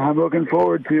I'm looking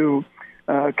forward to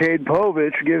Cade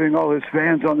Povich giving all his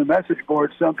fans on the message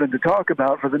board something to talk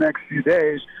about for the next few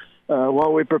days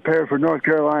while we prepare for North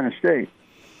Carolina State.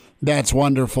 That's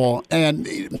wonderful.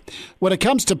 And when it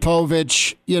comes to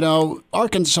Povich,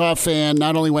 Arkansas fan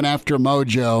not only went after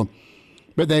Mojo,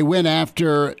 but they went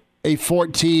after a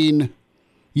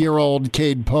 14-year-old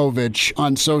Cade Povich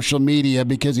on social media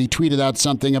because he tweeted out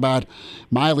something about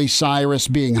Miley Cyrus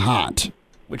being hot.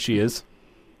 Which she is.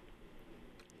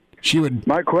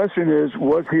 My question is,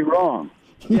 was he wrong?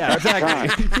 Yeah,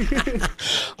 exactly.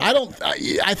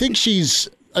 I think she's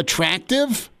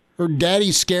attractive. Her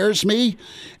daddy scares me.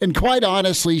 And quite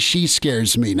honestly, she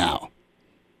scares me now.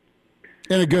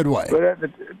 In a good way. But at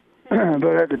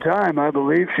the time, I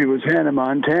believe she was Hannah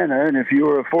Montana, and if you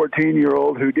were a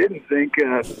 14-year-old who didn't think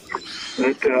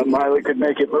that Miley could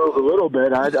make it move a little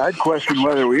bit, I'd question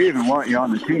whether we even want you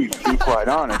on the team, to be quite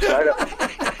honest.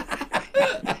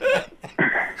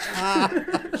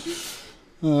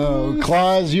 Oh,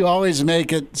 Claus, you always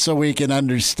make it so we can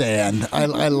understand. I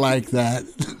like that.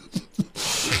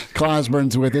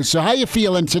 Clausburn's with us. So how you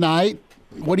feeling tonight?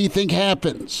 What do you think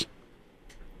happens?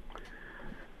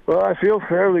 Well, I feel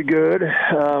fairly good.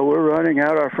 We're running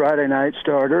out our Friday night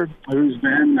starter, who's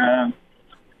been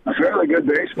a fairly good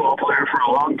baseball player for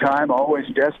a long time, always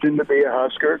destined to be a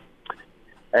Husker.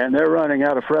 And they're running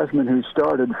out a freshman who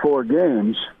started 4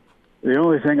 games. The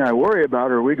only thing I worry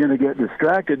about, are we going to get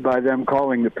distracted by them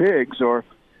calling the pigs, or,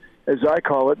 as I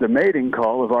call it, the mating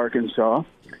call of Arkansas?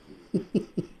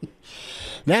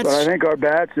 But I think our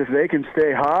bats, if they can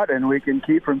stay hot and we can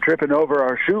keep from tripping over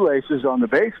our shoelaces on the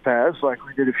base paths like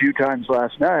we did a few times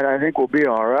last night, I think we'll be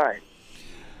all right.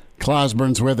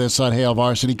 Clausburn's with us on Hail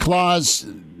Varsity. Claus,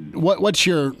 what's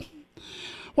your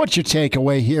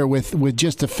takeaway here with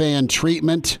just the fan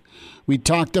treatment? We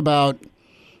talked about,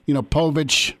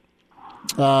 Povich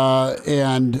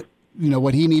and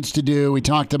what he needs to do. We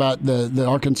talked about the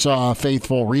Arkansas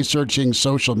faithful researching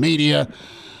social media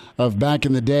of back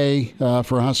in the day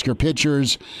for Husker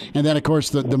pitchers. And then, of course,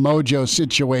 the Mojo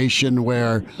situation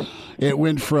where it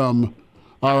went from,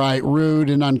 all right, rude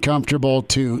and uncomfortable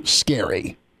to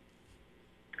scary.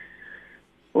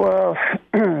 Well,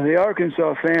 the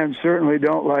Arkansas fans certainly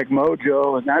don't like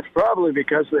Mojo, and that's probably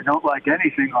because they don't like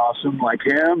anything awesome like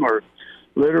him or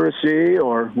literacy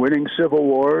or winning civil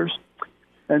wars.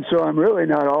 And so I'm really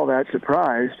not all that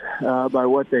surprised by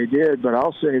what they did, but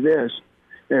I'll say this.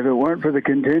 If it weren't for the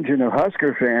contingent of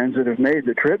Husker fans that have made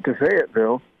the trip to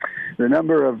Fayetteville, the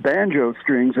number of banjo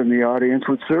strings in the audience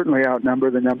would certainly outnumber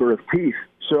the number of teeth.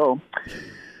 So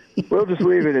we'll just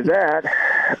leave it at that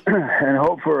and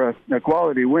hope for a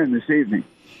quality win this evening.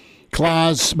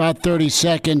 Claus, about 30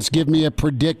 seconds. Give me a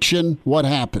prediction. What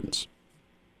happens?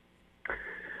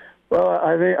 Well,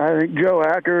 I think Joe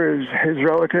Acker is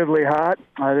relatively hot.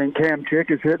 I think Cam Chick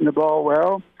is hitting the ball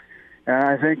well. And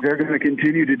I think they're going to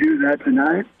continue to do that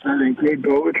tonight. I think Cade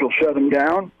Povich will shut them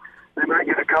down. They might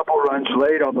get a couple runs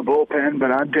late on the bullpen,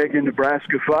 but I'm taking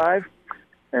Nebraska 5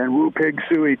 and Woo Pig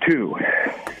Suey 2.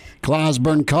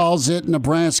 Clausburn calls it.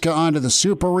 Nebraska onto the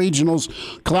Super Regionals.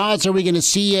 Claus, are we going to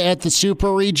see you at the Super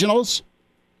Regionals?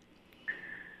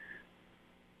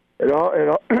 It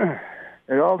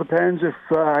all depends if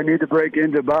I need to break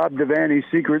into Bob Devaney's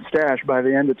secret stash by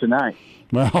the end of tonight.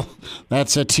 Well,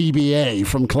 that's a TBA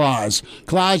from Claus.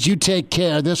 Claus, you take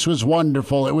care. This was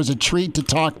wonderful. It was a treat to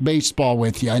talk baseball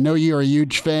with you. I know you're a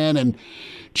huge fan, and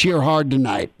cheer hard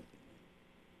tonight.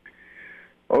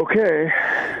 Okay.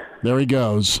 There he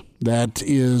goes. That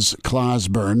is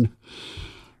Clausburn.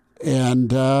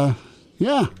 And,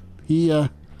 he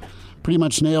pretty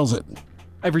much nails it.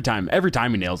 Every time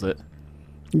he nails it.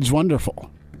 He's wonderful.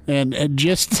 And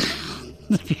just...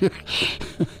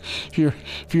 if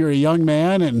you're a young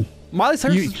man and Miley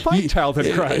Cyrus is my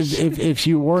childhood crush. If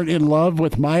you weren't in love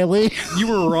with Miley, you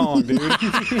were wrong, dude.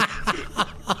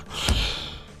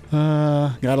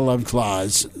 Gotta love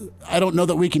Claus. I don't know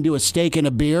that we can do a steak and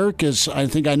a beer because I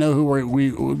think I know who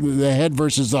we the head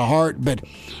versus the heart. But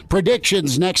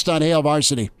predictions next on Hail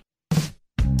Varsity.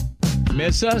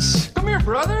 Miss us? Come here,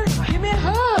 brother. Give me a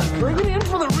hug. Bring it in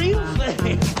for the real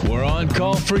thing. We're on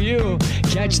call for you.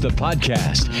 Catch the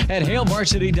podcast at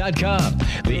HailVarsity.com,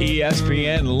 the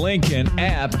ESPN Lincoln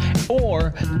app,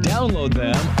 or download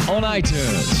them on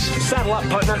iTunes. Saddle up,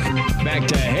 partner. Back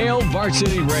to Hail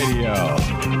Varsity Radio.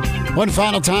 One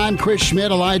final time, Chris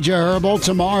Schmidt, Elijah Herbal.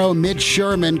 Tomorrow, Mitch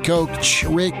Sherman, Coach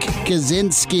Rick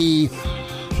Kaczynski.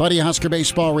 Buddy Husker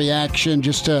Baseball reaction.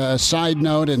 Just a side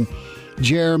note, and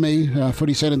Jeremy,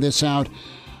 Footy sending this out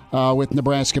with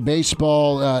Nebraska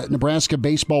Baseball. Nebraska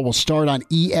Baseball will start on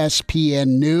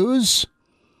ESPN News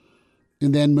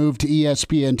and then move to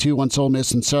ESPN2 once Ole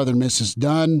Miss and Southern Miss is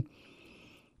done.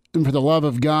 And for the love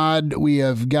of God, we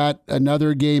have got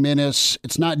another game in us.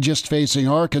 It's not just facing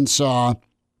Arkansas.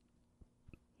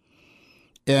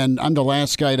 And I'm the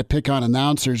last guy to pick on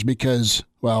announcers because,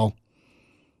 well,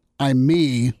 I'm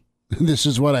me. This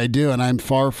is what I do, and I'm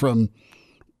far from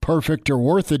perfect or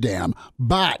worth a damn.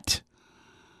 But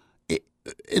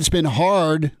it's been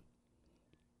hard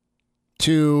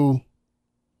to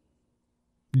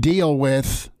deal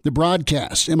with the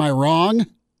broadcast. Am I wrong?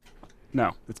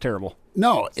 No, it's terrible.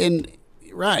 No, and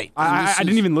right. I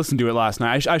didn't even listen to it last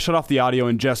night. I shut off the audio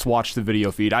and just watched the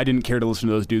video feed. I didn't care to listen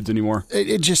to those dudes anymore.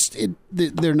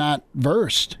 They're not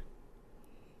versed.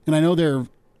 And I know they're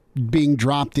being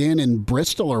dropped in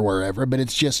Bristol or wherever, but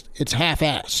it's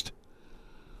half-assed.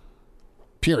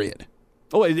 Period.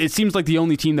 Oh, it seems like the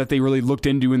only team that they really looked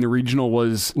into in the regional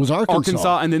was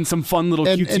Arkansas, and then some fun little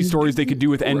cutesy stories they could do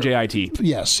with NJIT.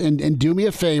 Yes, and do me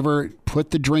a favor,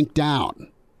 put the drink down.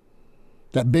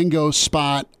 That bingo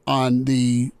spot on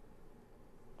the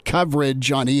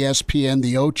coverage on ESPN,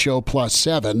 the Ocho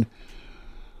 +7.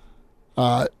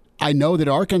 I know that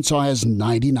Arkansas has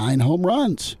 99 home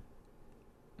runs.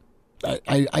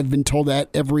 I've been told that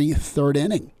every third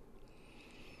inning.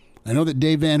 I know that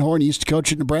Dave Van Horn used to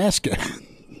coach at Nebraska.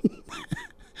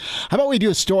 How about we do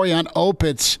a story on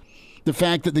Opitz, the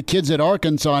fact that the kid's at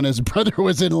Arkansas and his brother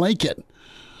was in Lincoln?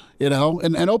 You know,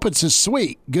 and Opitz is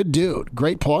sweet, good dude,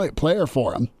 great player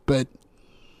for him. But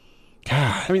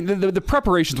God. I mean, the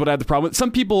preparation's what I have the problem with.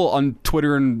 Some people on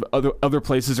Twitter and other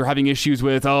places are having issues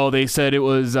with, they said it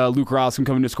was Luke Roskam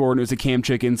coming to score and it was a Cam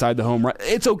Chick inside the home run.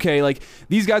 It's okay. Like,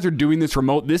 these guys are doing this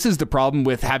remote. This is the problem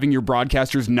with having your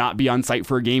broadcasters not be on site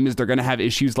for a game, is they're going to have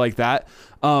issues like that.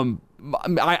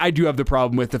 I do have the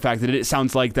problem with the fact that it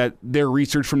sounds like that their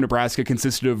research from Nebraska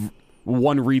consisted of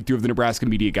one read-through of the Nebraska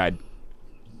media guide.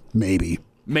 Maybe.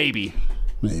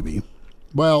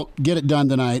 Well, get it done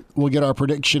tonight. We'll get our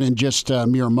prediction in just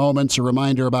mere moments. A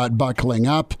reminder about buckling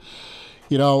up.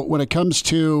 You know, when it comes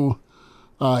to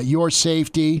your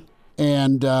safety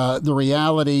and the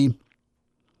reality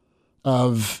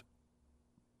of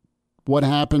what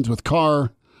happens with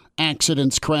car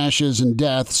accidents, crashes, and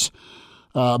deaths,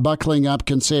 buckling up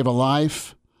can save a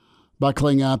life.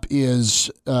 Buckling up is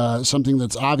something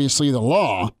that's obviously the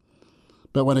law.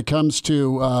 But when it comes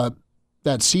to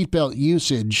that seatbelt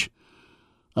usage,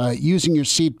 using your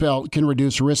seatbelt can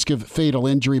reduce risk of fatal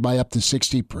injury by up to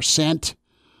 60%.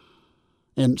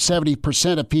 And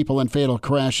 70% of people in fatal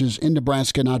crashes in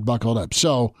Nebraska not buckled up.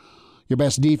 So your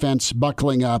best defense,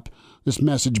 buckling up. This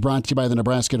message brought to you by the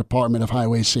Nebraska Department of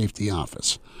Highway Safety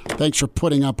Office. Thanks for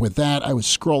putting up with that. I was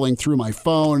scrolling through my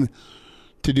phone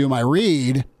to do my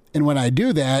read. And when I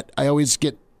do that, I always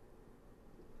get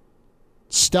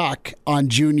stuck on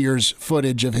Junior's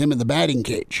footage of him in the batting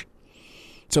cage.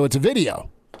 So it's a video.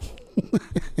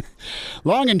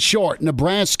 Long and short,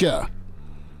 Nebraska,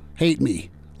 hate me,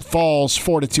 falls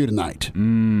 4-2 tonight.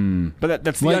 But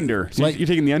that's the under. So you're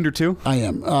taking the under too? I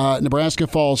am. Nebraska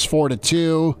falls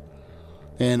 4-2,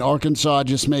 and Arkansas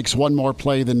just makes one more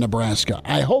play than Nebraska.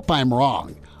 I hope I'm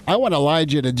wrong. I want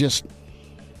Elijah to just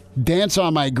dance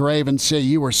on my grave and say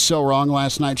you were so wrong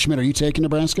last night. Schmidt, are you taking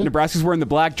Nebraska? Nebraska's wearing the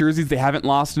black jerseys. They haven't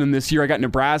lost in them this year. I got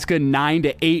Nebraska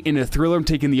 9-8 in a thriller. I'm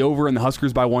taking the over and the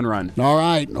Huskers by 1 run. All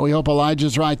right. We hope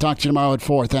Elijah's right. Talk to you tomorrow at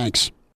 4. Thanks.